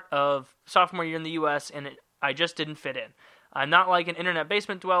start of sophomore year in the U.S., and I just didn't fit in. I'm not like an internet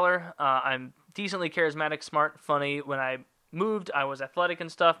basement dweller. I'm decently charismatic, smart, funny. When I moved, I was athletic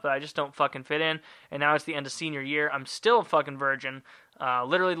and stuff, but I just don't fucking fit in. And now it's the end of senior year. I'm still a fucking virgin.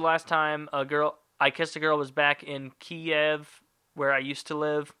 Literally the last time I kissed a girl was back in Kiev, where I used to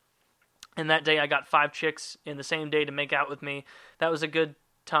live. And that day I got 5 chicks in the same day to make out with me. That was a good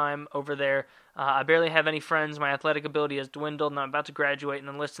time over there. I barely have any friends. My athletic ability has dwindled, and I'm about to graduate and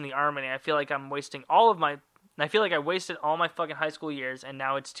enlist in the Army. I feel like I wasted all my fucking high school years, and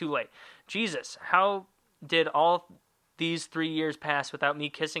now it's too late. Jesus, how did all these 3 years pass without me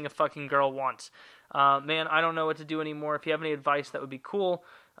kissing a fucking girl once? Man, I don't know what to do anymore. If you have any advice, that would be cool.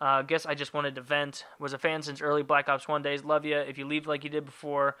 Guess I just wanted to vent. Was a fan since early Black Ops 1 days. Love you. If you leave like you did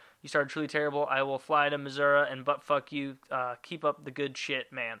before you started Truly Terrible, I will fly to Missouri and butt fuck you. Keep up the good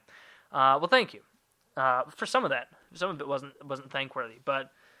shit, man. Well, thank you for some of that. Some of it wasn't thankworthy,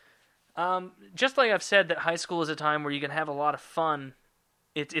 but just like I've said that high school is a time where you can have a lot of fun.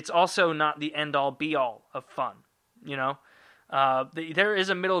 It's also not the end all be all of fun. There is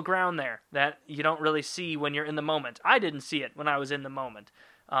a middle ground there that you don't really see when you're in the moment. I didn't see it when I was in the moment.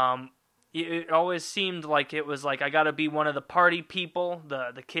 It always seemed like it was like I gotta be one of the party people,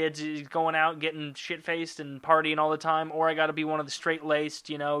 the kids going out getting shit-faced and partying all the time, or I gotta be one of the straight-laced,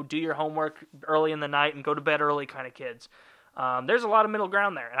 do your homework early in the night and go to bed early kind of kids. There's a lot of middle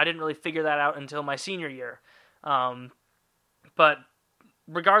ground there, and I didn't really figure that out until my senior year. But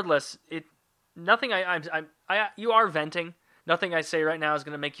regardless, you are venting. Nothing I say right now is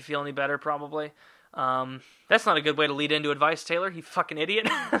going to make you feel any better, probably. That's not a good way to lead into advice, Taylor, you fucking idiot.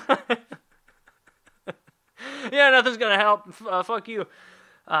 Yeah, nothing's going to help. Fuck you.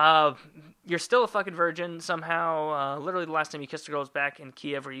 You're still a fucking virgin somehow. Literally the last time you kissed a girl was back in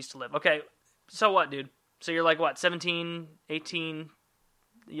Kiev where you used to live. Okay, so what, dude? So you're like, what, 17, 18?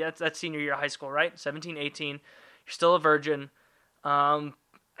 Yeah, that's senior year of high school, right? 17, 18. You're still a virgin.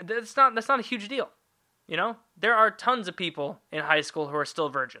 that's not a huge deal. You know, there are tons of people in high school who are still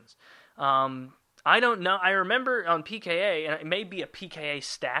virgins. I don't know. I remember on PKA, and it may be a PKA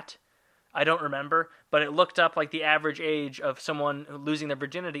stat. I don't remember, but it looked up like the average age of someone losing their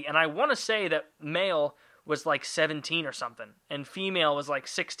virginity, and I want to say that male was like 17 or something, and female was like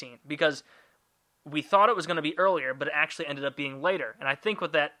 16, because we thought it was going to be earlier, but it actually ended up being later. And I think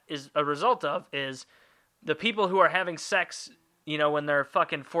what that is a result of is the people who are having sex, you know, when they're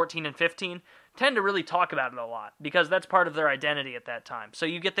fucking 14 and 15, tend to really talk about it a lot, because that's part of their identity at that time. So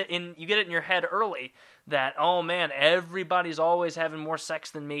you get it in your head early that, oh man, everybody's always having more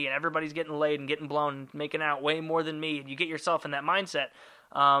sex than me, and everybody's getting laid and getting blown and making out way more than me, and you get yourself in that mindset.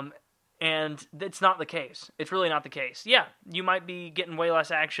 And it's not the case. It's really not the case. Yeah, you might be getting way less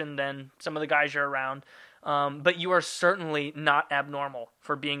action than some of the guys you're around, but you are certainly not abnormal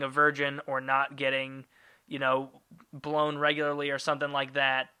for being a virgin or not getting, you know, blown regularly or something like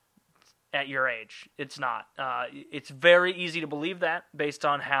that at your age. It's not. It's very easy to believe that based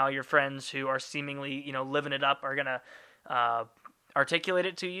on how your friends who are seemingly, you know, living it up are going to articulate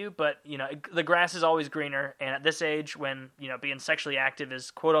it to you. But, you know, the grass is always greener. And at this age, when, you know, being sexually active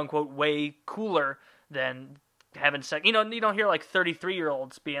is quote unquote way cooler than having sex, you know, you don't hear like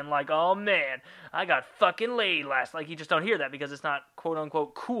 33-year-olds being like, oh man, I got fucking laid last. Like, you just don't hear that because it's not quote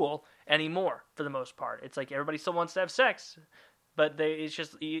unquote cool anymore for the most part. It's like everybody still wants to have sex, but it's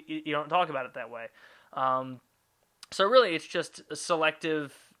just, you don't talk about it that way. So really, it's just a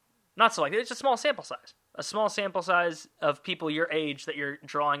not selective, it's a small sample size. A small sample size of people your age that you're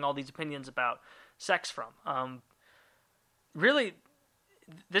drawing all these opinions about sex from. Really,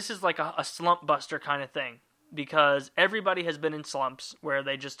 this is like a slump buster kind of thing, because everybody has been in slumps where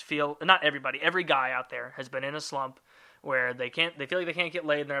they just feel, not everybody, every guy out there has been in a slump where they feel like they can't get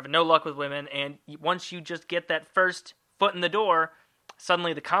laid and they're having no luck with women, and once you just get that first foot in the door,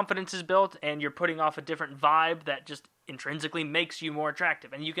 suddenly the confidence is built and you're putting off a different vibe that just intrinsically makes you more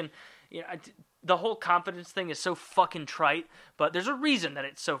attractive. And you can, you know, the whole confidence thing is so fucking trite, but there's a reason that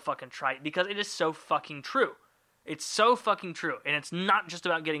it's so fucking trite, because it is so fucking true. It's so fucking true, and it's not just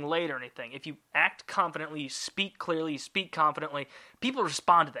about getting laid or anything. If you act confidently, you speak clearly, you speak confidently, people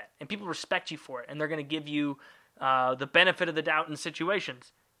respond to that, and people respect you for it, and they're going to give you the benefit of the doubt in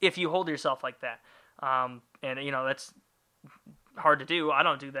situations if you hold yourself like that. And, you know, that's hard to do. I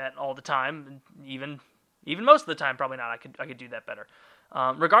don't do that all the time. Even most of the time, probably not. I could do that better.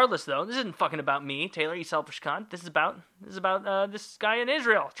 Regardless, though, this isn't fucking about me, Taylor, you selfish cunt. This is about this guy in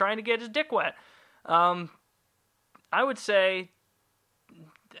Israel trying to get his dick wet. I would say,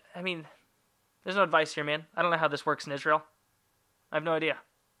 I mean, there's no advice here, man. I don't know how this works in Israel. I have no idea.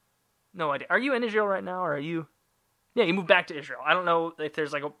 No idea. Are you in Israel right now, or are you? Yeah, you moved back to Israel. I don't know if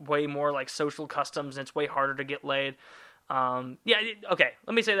there's like a way more like social customs and it's way harder to get laid. Okay,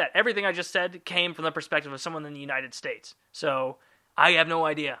 let me say that. Everything I just said came from the perspective of someone in the United States. So I have no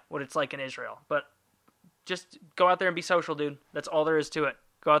idea what it's like in Israel. But just go out there and be social, dude. That's all there is to it.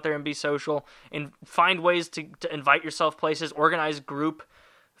 Go out there and be social and find ways to invite yourself places, organize group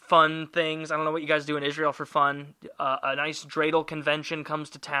fun things. I don't know what you guys do in Israel for fun. A nice dreidel convention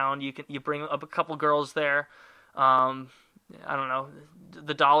comes to town. You bring up a couple girls there. I don't know,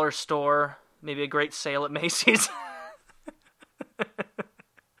 the dollar store, maybe a great sale at Macy's.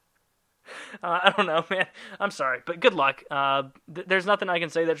 I don't know, man. I'm sorry, but good luck. There's nothing I can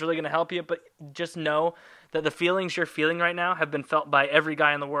say that's really going to help you, but just know that the feelings you're feeling right now have been felt by every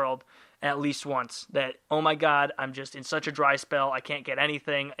guy in the world at least once. That, oh my God, I'm just in such a dry spell. I can't get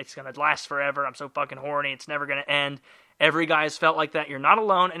anything. It's going to last forever. I'm so fucking horny. It's never going to end. Every guy has felt like that. You're not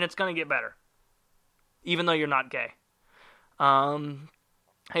alone, and it's going to get better. Even though you're not gay.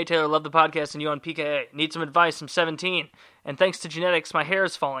 Hey Taylor, love the podcast and you on PKA. Need some advice, I'm 17. And thanks to genetics, my hair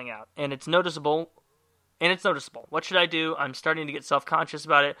is falling out. And it's noticeable. What should I do? I'm starting to get self-conscious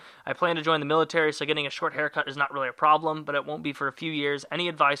about it. I plan to join the military, so getting a short haircut is not really a problem, but it won't be for a few years. Any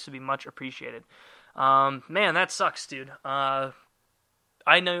advice would be much appreciated. Man, that sucks, dude. I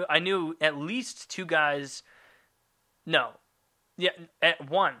knew at least two guys. No. Yeah,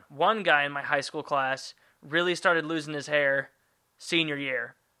 one guy in my high school class really started losing his hair senior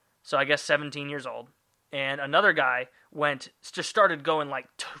year, so I guess 17 years old. And another guy just started going like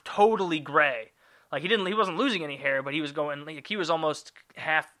totally gray. Like he wasn't losing any hair, but he was going like he was almost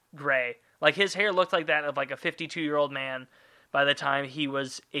half gray. Like his hair looked like that of like a 52-year-old man by the time he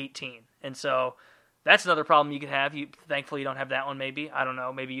was 18. And so that's another problem you could have. Thankfully you don't have that one. Maybe, I don't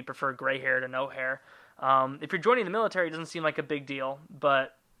know. Maybe you prefer gray hair to no hair. If you're joining the military, it doesn't seem like a big deal,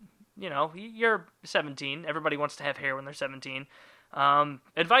 but, you know, you're 17. Everybody wants to have hair when they're 17.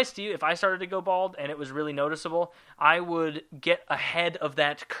 Advice to you, if I started to go bald and it was really noticeable, I would get ahead of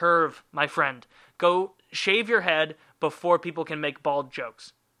that curve, my friend. Go shave your head before people can make bald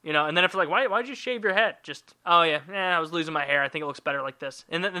jokes. And then if they're like, why'd you shave your head? Just, oh yeah, I was losing my hair. I think it looks better like this.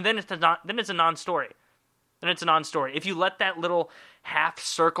 And then it's a non-story. Then it's a non-story. If you let that little half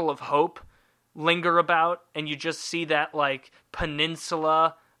circle of hope linger about, and you just see that like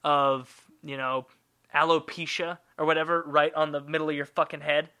peninsula of, alopecia or whatever right on the middle of your fucking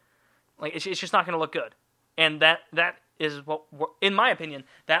head, like it's just not going to look good. And that is what, in my opinion,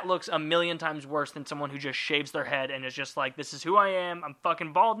 that looks a million times worse than someone who just shaves their head and is just like, this is who I am, I'm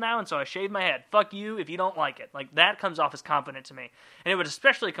fucking bald now, and so I shave my head. Fuck you if you don't like it. Like, that comes off as confident to me. And it would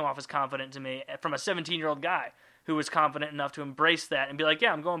especially come off as confident to me from a 17-year-old guy who was confident enough to embrace that and be like,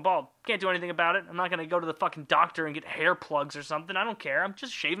 yeah, I'm going bald. Can't do anything about it. I'm not going to go to the fucking doctor and get hair plugs or something. I don't care. I'm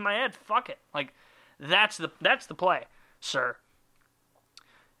just shaving my head. Fuck it. Like, that's the play, sir.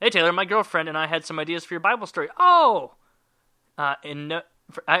 Hey, Taylor, my girlfriend and I had some ideas for your Bible story. Oh! My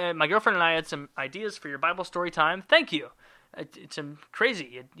girlfriend and I had some ideas for your Bible story time. Thank you. It's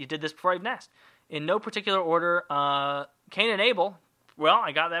crazy. You did this before I even asked. In no particular order, Cain and Abel. Well,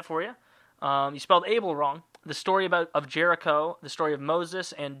 I got that for you. You spelled Abel wrong. The story of Jericho, the story of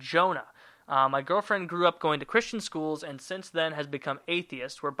Moses, and Jonah. My girlfriend grew up going to Christian schools and since then has become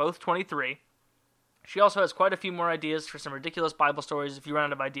atheist. We're both 23. She also has quite a few more ideas for some ridiculous Bible stories if you run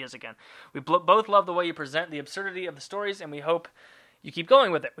out of ideas again. We both love the way you present the absurdity of the stories, and we hope you keep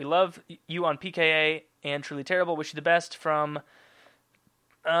going with it. We love you on PKA and Truly Terrible. Wish you the best from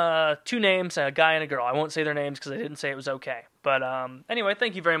two names, a guy and a girl. I won't say their names because I didn't say it was okay. But anyway,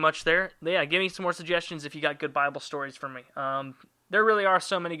 thank you very much there. Yeah, give me some more suggestions if you got good Bible stories for me. There really are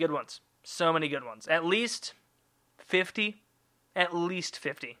so many good ones. So many good ones. At least 50. At least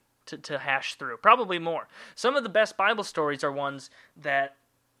 50. To hash through. Probably more. Some of the best Bible stories are ones that,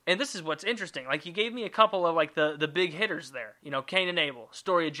 and this is what's interesting, like you gave me a couple of like the big hitters there. Cain and Abel,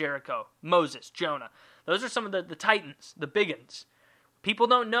 story of Jericho, Moses, Jonah. Those are some of the titans, the big uns. People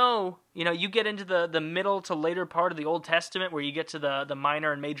don't know, you get into the middle to later part of the Old Testament where you get to the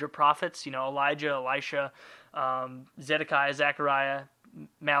minor and major prophets, Elijah, Elisha, Zedekiah, Zechariah,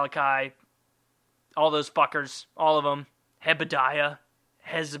 Malachi, all those fuckers, all of them, Hebediah,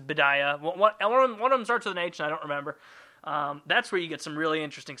 one of them starts with an H and I don't remember. That's where you get some really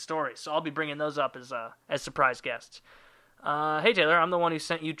interesting stories. So I'll be bringing those up as surprise guests. Hey Taylor, I'm the one who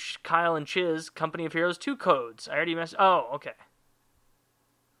sent you Kyle and Chiz Company of Heroes 2 codes. I already messaged. Oh, okay.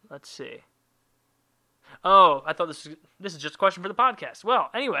 Let's see. Oh, I thought this is just a question for the podcast. Well,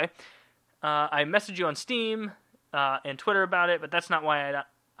 anyway, I messaged you on Steam and Twitter about it, but that's not why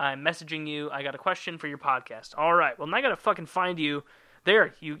I'm messaging you. I got a question for your podcast. All right. Well, now I got to fucking find you.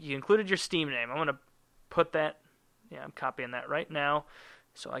 There, you included your Steam name. I'm going to put that, I'm copying that right now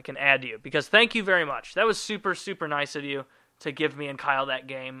so I can add you. Because thank you very much. That was super, super nice of you to give me and Kyle that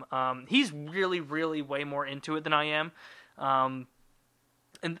game. He's really, really way more into it than I am.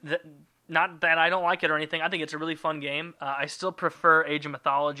 Not that I don't like it or anything. I think it's a really fun game. I still prefer Age of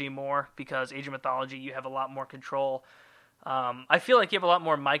Mythology more because Age of Mythology, you have a lot more control. I feel like you have a lot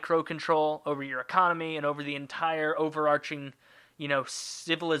more micro control over your economy and over the entire overarching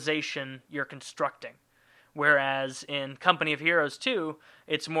civilization you're constructing. Whereas in Company of Heroes 2,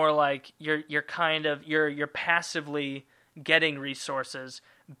 it's more like you're passively getting resources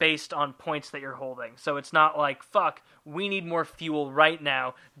based on points that you're holding. So it's not like, fuck, we need more fuel right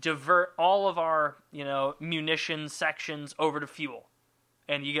now. Divert all of our, munitions sections over to fuel.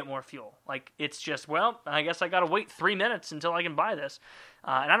 And you get more fuel. Like, it's just, well, I guess I gotta wait 3 minutes until I can buy this.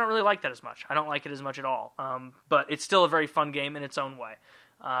 And I don't really like that as much. I don't like it as much at all. But it's still a very fun game in its own way.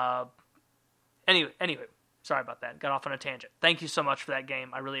 Anyway, sorry about that. Got off on a tangent. Thank you so much for that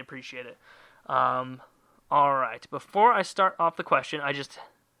game. I really appreciate it. All right. Before I start off the question, I just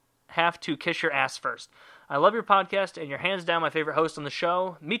have to kiss your ass first. I love your podcast, and you're hands down my favorite host on the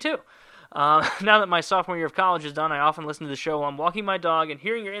show. Me too. Now that my sophomore year of college is done, I often listen to the show while I'm walking my dog, and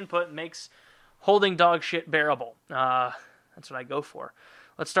hearing your input makes holding dog shit bearable. That's what I go for.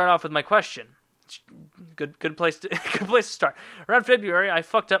 Let's start off with my question. Good place to start. Around February, I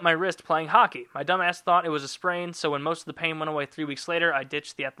fucked up my wrist playing hockey. My dumbass thought it was a sprain, so when most of the pain went away 3 weeks later, I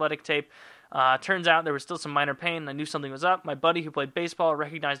ditched the athletic tape. Turns out there was still some minor pain. I knew something was up. My buddy who played baseball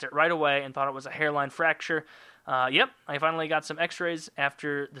recognized it right away and thought it was a hairline fracture. Yep, I finally got some x-rays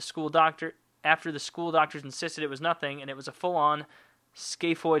after the school doctors insisted it was nothing, and it was a full-on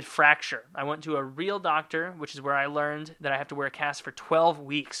scaphoid fracture. I went to a real doctor, which is where I learned that I have to wear a cast for 12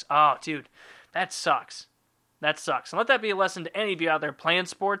 weeks. Oh, dude, that sucks. And let that be a lesson to any of you out there playing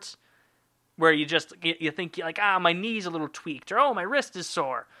sports. where you think like, my knee's a little tweaked, or oh, my wrist is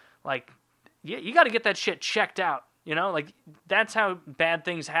sore. Like, you got to get that shit checked out. Like that's how bad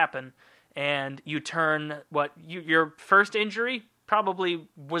things happen. And you turn your first injury probably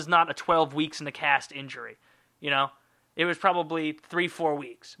was not a 12 weeks in the cast injury. It was probably 3-4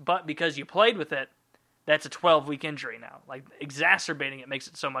 weeks. But because you played with it, that's a 12-week injury now. Like, exacerbating it makes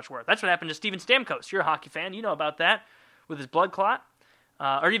it so much worse. That's what happened to Steven Stamkos. You're a hockey fan. You know about that with his blood clot.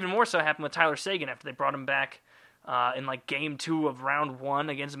 Or even more so happened with Tyler Seguin after they brought him back in, like, Game 2 of Round 1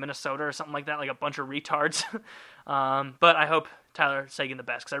 against Minnesota or something like that, like a bunch of retards. But I hope Tyler Seguin the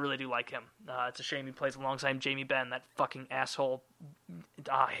best, because I really do like him. It's a shame he plays alongside Jamie Benn, that fucking asshole.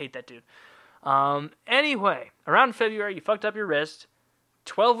 I hate that dude. Anyway, around February, you fucked up your wrist.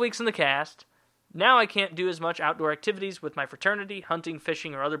 12 weeks in the cast. Now I can't do as much outdoor activities with my fraternity, hunting,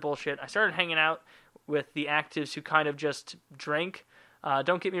 fishing, or other bullshit. I started hanging out with the actives who kind of just drink.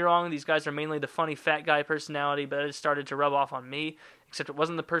 Don't get me wrong, these guys are mainly the funny fat guy personality, but it started to rub off on me. Except it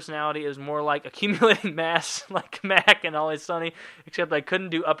wasn't the personality, it was more like accumulating mass, like Mac and Always Sunny, except I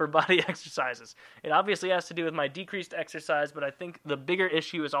couldn't do upper body exercises. It obviously has to do with my decreased exercise, but I think the bigger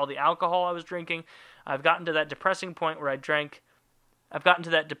issue is all the alcohol I was drinking. I've gotten to that depressing point where I drank... I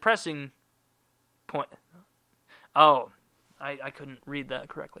couldn't read that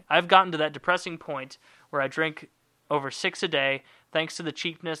correctly. I've gotten to that depressing point where I drink over 6 a day. Thanks to the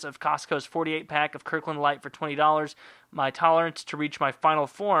cheapness of Costco's 48-pack of Kirkland Light for $20, my tolerance to reach my final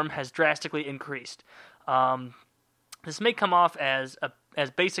form has drastically increased. This may come off as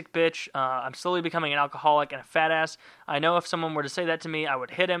basic bitch. I'm slowly becoming an alcoholic and a fat ass. I know if someone were to say that to me, I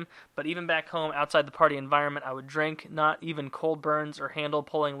would hit him. But even back home, outside the party environment, I would drink, not even cold burns or handle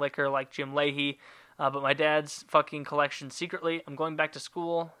pulling liquor like Jim Leahy. But my dad's fucking collection secretly. I'm going back to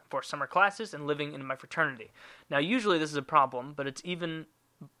school for summer classes and living in my fraternity. Now, usually this is a problem, but it's even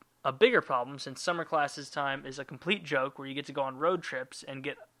a bigger problem since summer classes time is a complete joke where you get to go on road trips and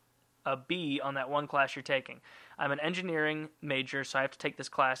get a B on that one class you're taking. I'm an engineering major, so I have to take this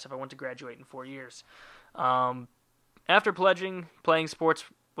class if I want to graduate in 4 years. After pledging, playing sports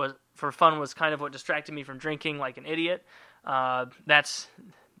for fun was kind of what distracted me from drinking like an idiot. I'm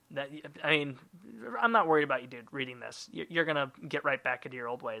not worried about you, dude, reading this. You're going to get right back into your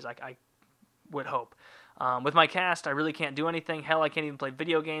old ways, I would hope. With my cast, I really can't do anything. Hell, I can't even play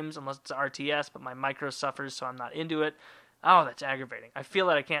video games unless it's RTS, but my micro suffers, so I'm not into it. Oh, that's aggravating. I feel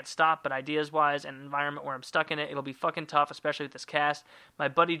that I can't stop, but ideas-wise and environment where I'm stuck in it, it'll be fucking tough, especially with this cast. My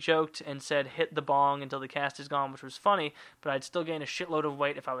buddy joked and said hit the bong until the cast is gone, which was funny, but I'd still gain a shitload of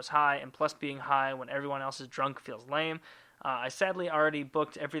weight if I was high, and plus being high when everyone else is drunk feels lame. I sadly already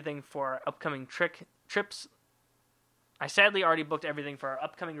booked everything for our upcoming trips. I sadly already booked everything for our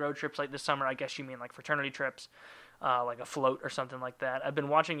upcoming road trips like this summer. I guess you mean like fraternity trips, like a float or something like that. I've been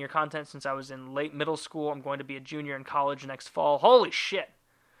watching your content since I was in late middle school. I'm going to be a junior in college next fall. Holy shit.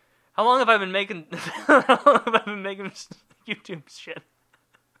 How long have I been making YouTube shit?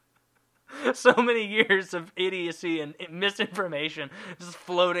 So many years of idiocy and misinformation just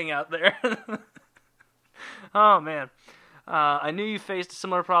floating out there. Oh, man. I knew you faced a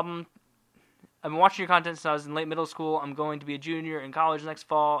similar problem. I've been watching your content since I was in late middle school. I'm going to be a junior in college next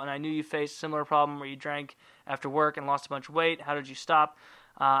fall, and I knew you faced a similar problem where you drank after work and lost a bunch of weight. How did you stop?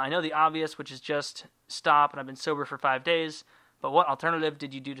 I know the obvious, which is just stop, and I've been sober for 5 days. But what alternative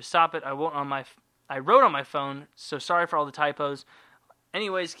did you do to stop it? I wrote on my phone, so sorry for all the typos.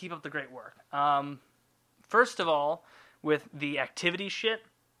 Anyways, keep up the great work. First of all, with the activity shit,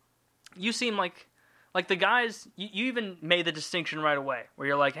 you seem like the guys, you even made the distinction right away, where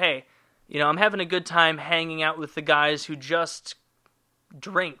you're like, hey, I'm having a good time hanging out with the guys who just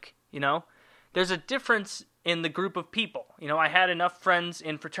drink, There's a difference in the group of people. I had enough friends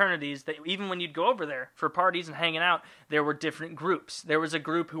in fraternities that even when you'd go over there for parties and hanging out, there were different groups. There was a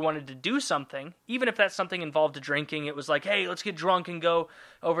group who wanted to do something, even if that something involved drinking. It was like, hey, let's get drunk and go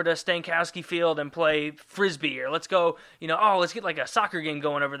over to Stankowski Field and play Frisbee, or let's go, let's get like a soccer game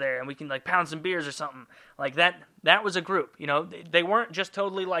going over there and we can like pound some beers or something. Like that was a group, They weren't just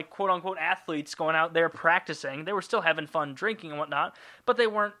totally like quote-unquote athletes going out there practicing. They were still having fun drinking and whatnot, but they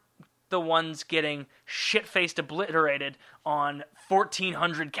weren't the ones getting shit-faced obliterated on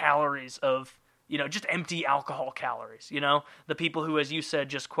 1,400 calories of, just empty alcohol calories, The people who, as you said,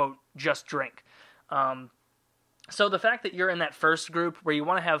 just, quote, just drink. So the fact that you're in that first group where you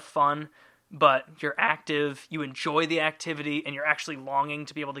want to have fun, but you're active, you enjoy the activity, and you're actually longing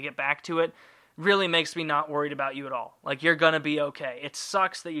to be able to get back to it, really makes me not worried about you at all. Like, you're going to be okay. It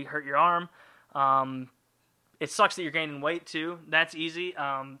sucks that you hurt your arm. It sucks that you're gaining weight, too. That's easy.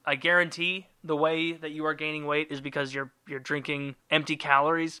 I guarantee the way that you are gaining weight is because you're drinking empty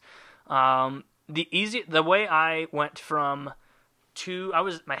calories. The way I went from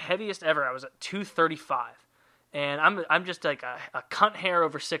my heaviest ever, I was at 235. And I'm just like a cunt hair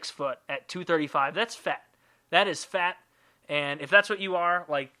over 6 foot at 235. That's fat. That is fat. And if that's what you are,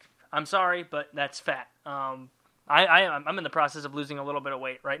 like, I'm sorry, but that's fat. I'm in the process of losing a little bit of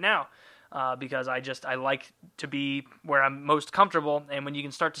weight right now because I like to be where I'm most comfortable. And when you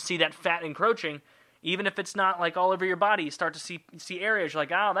can start to see that fat encroaching, even if it's not like all over your body, you start to see areas. You're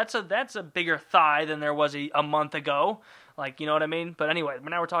like, oh, that's a bigger thigh than there was a month ago. Like, you know what I mean? But anyway,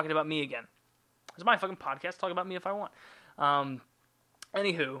 now we're talking about me again. It's my fucking podcast. Talk about me if I want.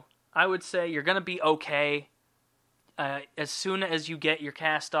 Anywho, I would say you're going to be okay as soon as you get your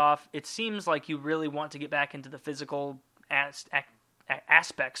cast off. It seems like you really want to get back into the physical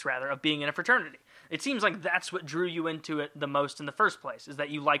aspects, rather, of being in a fraternity. It seems like that's what drew you into it the most in the first place, is that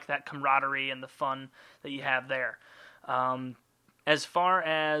you like that camaraderie and the fun that you have there. As far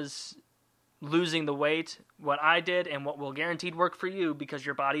as losing the weight, what I did and what will guaranteed work for you, because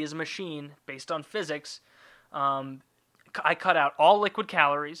your body is a machine based on physics, I cut out all liquid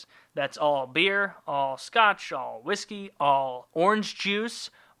calories. That's all beer, all scotch, all whiskey, all orange juice,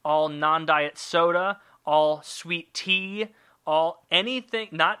 all non-diet soda, all sweet tea, all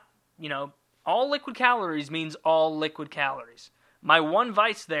anything, all liquid calories means all liquid calories. My one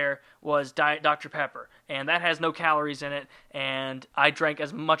vice there was Diet Dr. Pepper, and that has no calories in it, and I drank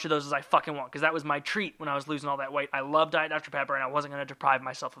as much of those as I fucking want, because that was my treat when I was losing all that weight. I love Diet Dr. Pepper, and I wasn't going to deprive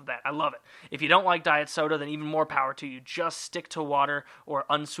myself of that. I love it. If you don't like diet soda, then even more power to you. Just stick to water or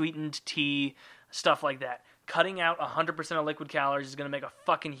unsweetened tea, stuff like that. Cutting out 100% of liquid calories is going to make a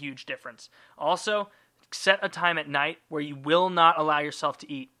fucking huge difference. Also, set a time at night where you will not allow yourself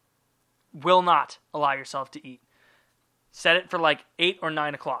to eat. Will not allow yourself to eat. Set it for like 8 or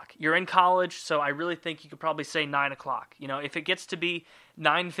 9 o'clock. You're in college, so I really think you could probably say 9 o'clock. If it gets to be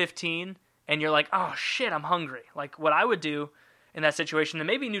 9:15 and you're like, oh shit, I'm hungry. Like, what I would do in that situation, and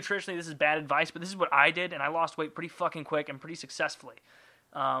maybe nutritionally this is bad advice, but this is what I did, and I lost weight pretty fucking quick and pretty successfully.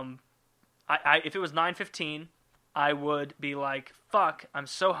 If it was 9:15, I would be like, fuck, I'm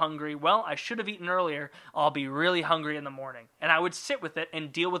so hungry. Well, I should have eaten earlier. I'll be really hungry in the morning. And I would sit with it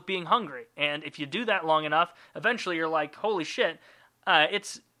and deal with being hungry. And if you do that long enough, eventually you're like, holy shit,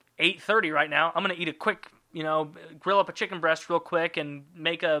 it's 8:30 right now. I'm going to eat a quick, grill up a chicken breast real quick and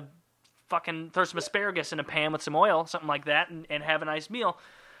throw some asparagus in a pan with some oil, something like that, and have a nice meal.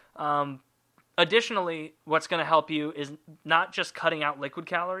 Additionally, what's going to help you is not just cutting out liquid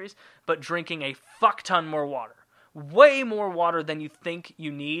calories, but drinking a fuck ton more water. Way more water than you think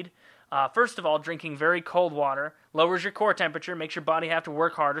you need. First of all, drinking very cold water lowers your core temperature, makes your body have to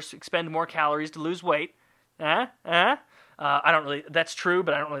work harder, expend more calories to lose weight. That's true,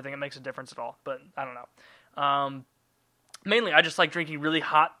 but I don't really think it makes a difference at all. But I don't know. Mainly, I just like drinking really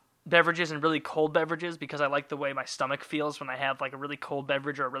hot beverages and really cold beverages because I like the way my stomach feels when I have like a really cold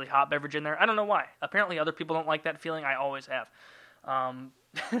beverage or a really hot beverage in there. I don't know why. Apparently, other people don't like that feeling. I always have.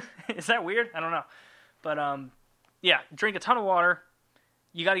 Is that weird? I don't know. But yeah, drink a ton of water.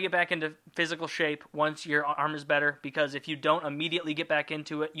 You got to get back into physical shape once your arm is better, because if you don't immediately get back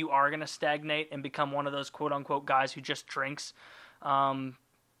into it, you are going to stagnate and become one of those quote-unquote guys who just drinks. I'm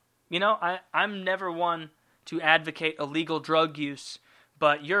never one to advocate illegal drug use,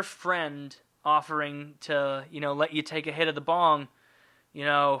 but your friend offering to, let you take a hit of the bong,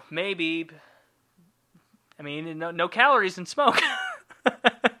 maybe, no calories in smoke.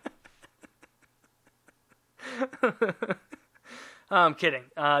 I'm kidding.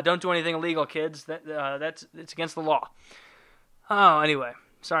 Don't do anything illegal, kids. It's against the law. Oh, anyway.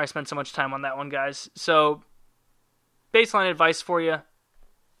 Sorry I spent so much time on that one, guys. So, baseline advice for you.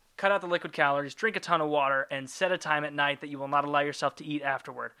 Cut out the liquid calories, drink a ton of water, and set a time at night that you will not allow yourself to eat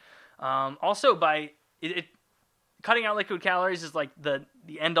afterward. Also, cutting out liquid calories is like the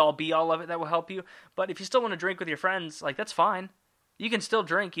end-all, be-all of it that will help you. But if you still want to drink with your friends, like, that's fine. You can still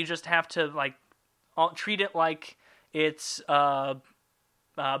drink. You just have to, like, treat it like it's a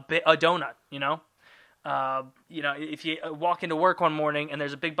donut, if you walk into work one morning and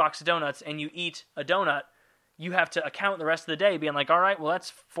there's a big box of donuts and you eat a donut, you have to account the rest of the day being like, all right, well,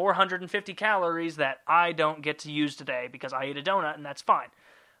 that's 450 calories that I don't get to use today because I ate a donut, and that's fine.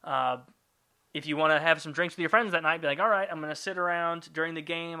 If you want to have some drinks with your friends that night, be like, all right, I'm going to sit around during the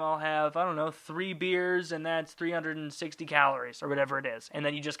game. I'll have, 3 beers, and that's 360 calories or whatever it is. And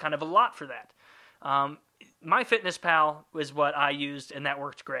then you just kind of allot for that. MyFitnessPal was what I used, and that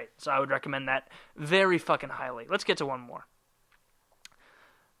worked great. So I would recommend that very fucking highly. Let's get to one more.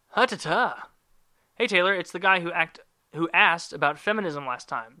 Ha-ta-ta. Hey, Taylor, it's the guy who asked about feminism last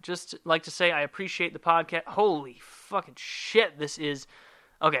time. Just like to say I appreciate the podcast. Holy fucking shit, this is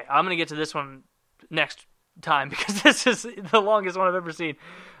Okay, I'm going to get to this one next time because this is the longest one I've ever seen.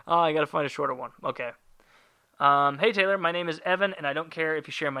 I got to find a shorter one. Okay. Hey Taylor, my name is Evan, and I don't care if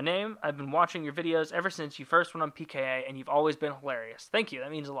you share my name. I've been watching your videos ever since you first went on PKA, and you've always been hilarious. Thank you, that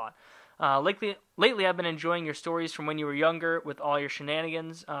means a lot. Lately I've been enjoying your stories from when you were younger with all your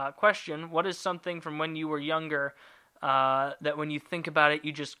shenanigans. Question, what is something from when you were younger that when you think about it,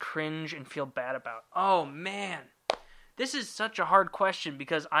 you just cringe and feel bad about? Oh, man. This is such a hard question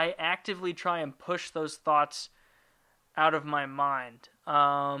because I actively try and push those thoughts out of my mind.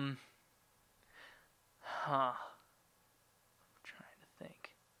 I'm trying to think.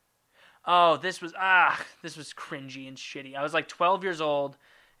 Oh, this was cringy and shitty. I was like 12 years old,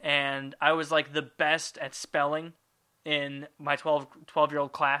 and I was like the best at spelling in my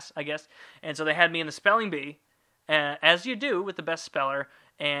 12-year-old class, I guess. And so they had me in the spelling bee, as you do with the best speller.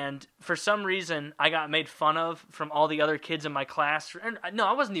 And for some reason, I got made fun of from all the other kids in my class. No,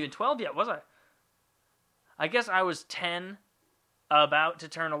 I wasn't even 12 yet, was I? I guess I was 10, about to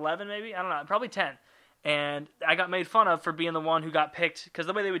turn 11 maybe? I don't know, probably 10. And I got made fun of for being the one who got picked, because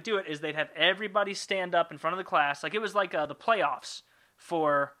the way they would do it is they'd have everybody stand up in front of the class. Like, it was like the playoffs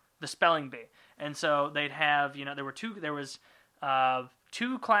for the spelling bee. And so they'd have, there was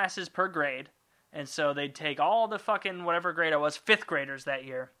two classes per grade. And so they'd take all the fucking whatever grade I was, 5th graders that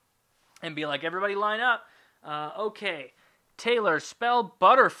year, and be like, everybody line up. Okay, Taylor, spell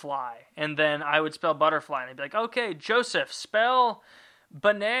butterfly. And then I would spell butterfly. And they'd be like, okay, Joseph, spell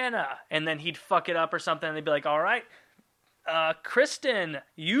banana. And then he'd fuck it up or something. And they'd be like, all right, Kristen,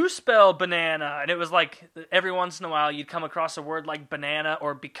 you spell banana. And it was like every once in a while you'd come across a word like banana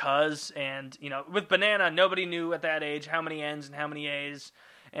or because. And, with banana, nobody knew at that age how many N's and how many A's.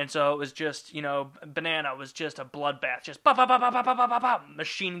 And so it was just, banana was just a bloodbath, just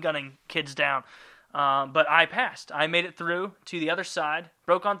machine gunning kids down. But I passed. I made it through to the other side,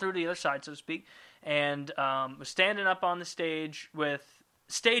 broke on through to the other side, so to speak, and was standing up on the stage with.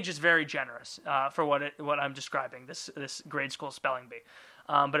 Stage is very generous for what I'm describing, this grade school spelling bee.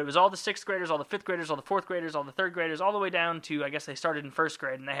 But it was all the 6th graders, all the 5th graders, all the 4th graders, all the 3rd graders, all the way down to, I guess they started in 1st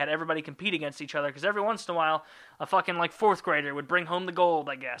grade, and they had everybody compete against each other, because every once in a while, a fucking, 4th grader would bring home the gold,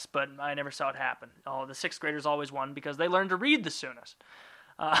 I guess, but I never saw it happen. All the 6th graders always won, because they learned to read the soonest.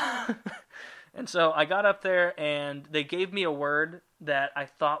 And so I got up there, and they gave me a word that I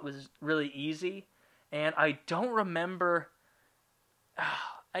thought was really easy, and I don't remember...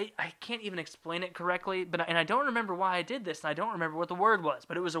 I can't even explain it correctly, and I don't remember why I did this, and I don't remember what the word was,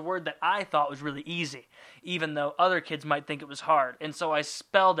 but it was a word that I thought was really easy, even though other kids might think it was hard. And so I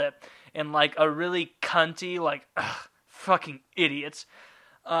spelled it in a really cunty, fucking idiots,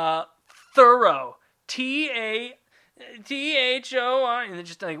 thorough, TATHOR, and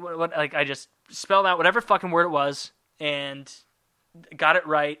just I just spelled out whatever fucking word it was, and got it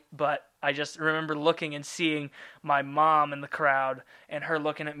right, but I just remember looking and seeing my mom in the crowd, and her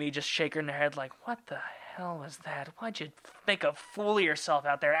looking at me, just shaking her head like, what the hell was that? Why'd you make a fool of yourself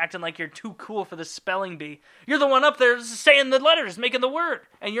out there, acting like you're too cool for the spelling bee? You're the one up there saying the letters, making the word,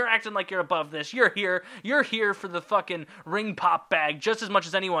 and you're acting like you're above this. You're here for the fucking ring pop bag just as much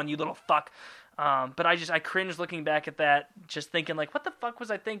as anyone, you little fuck. But I cringed looking back at that, just thinking what the fuck was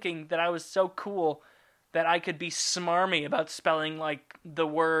I thinking that I was so cool that I could be smarmy about spelling the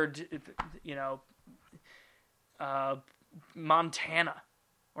word, Montana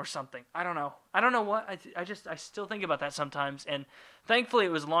or something. I don't know what. I still think about that sometimes. And thankfully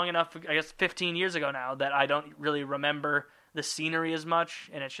it was long enough, I guess 15 years ago now, that I don't really remember the scenery as much.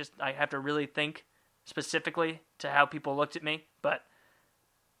 And it's just, I have to really think specifically to how people looked at me. But,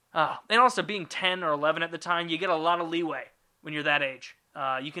 and also being 10 or 11 at the time, you get a lot of leeway when you're that age.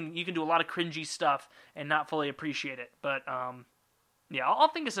 You can do a lot of cringy stuff and not fully appreciate it. But yeah, I'll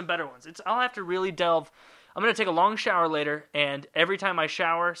think of some better ones. I'll have to really delve. I'm gonna take a long shower later, and every time I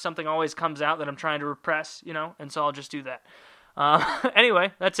shower, something always comes out that I'm trying to repress, and so I'll just do that.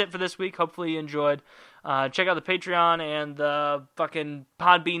 Anyway, that's it for this week. Hopefully you enjoyed. Check out the Patreon and the fucking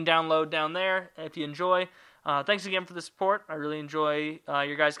Podbean download down there if you enjoy. Thanks again for the support. I really enjoy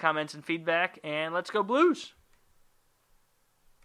your guys' comments and feedback, and let's go Blues!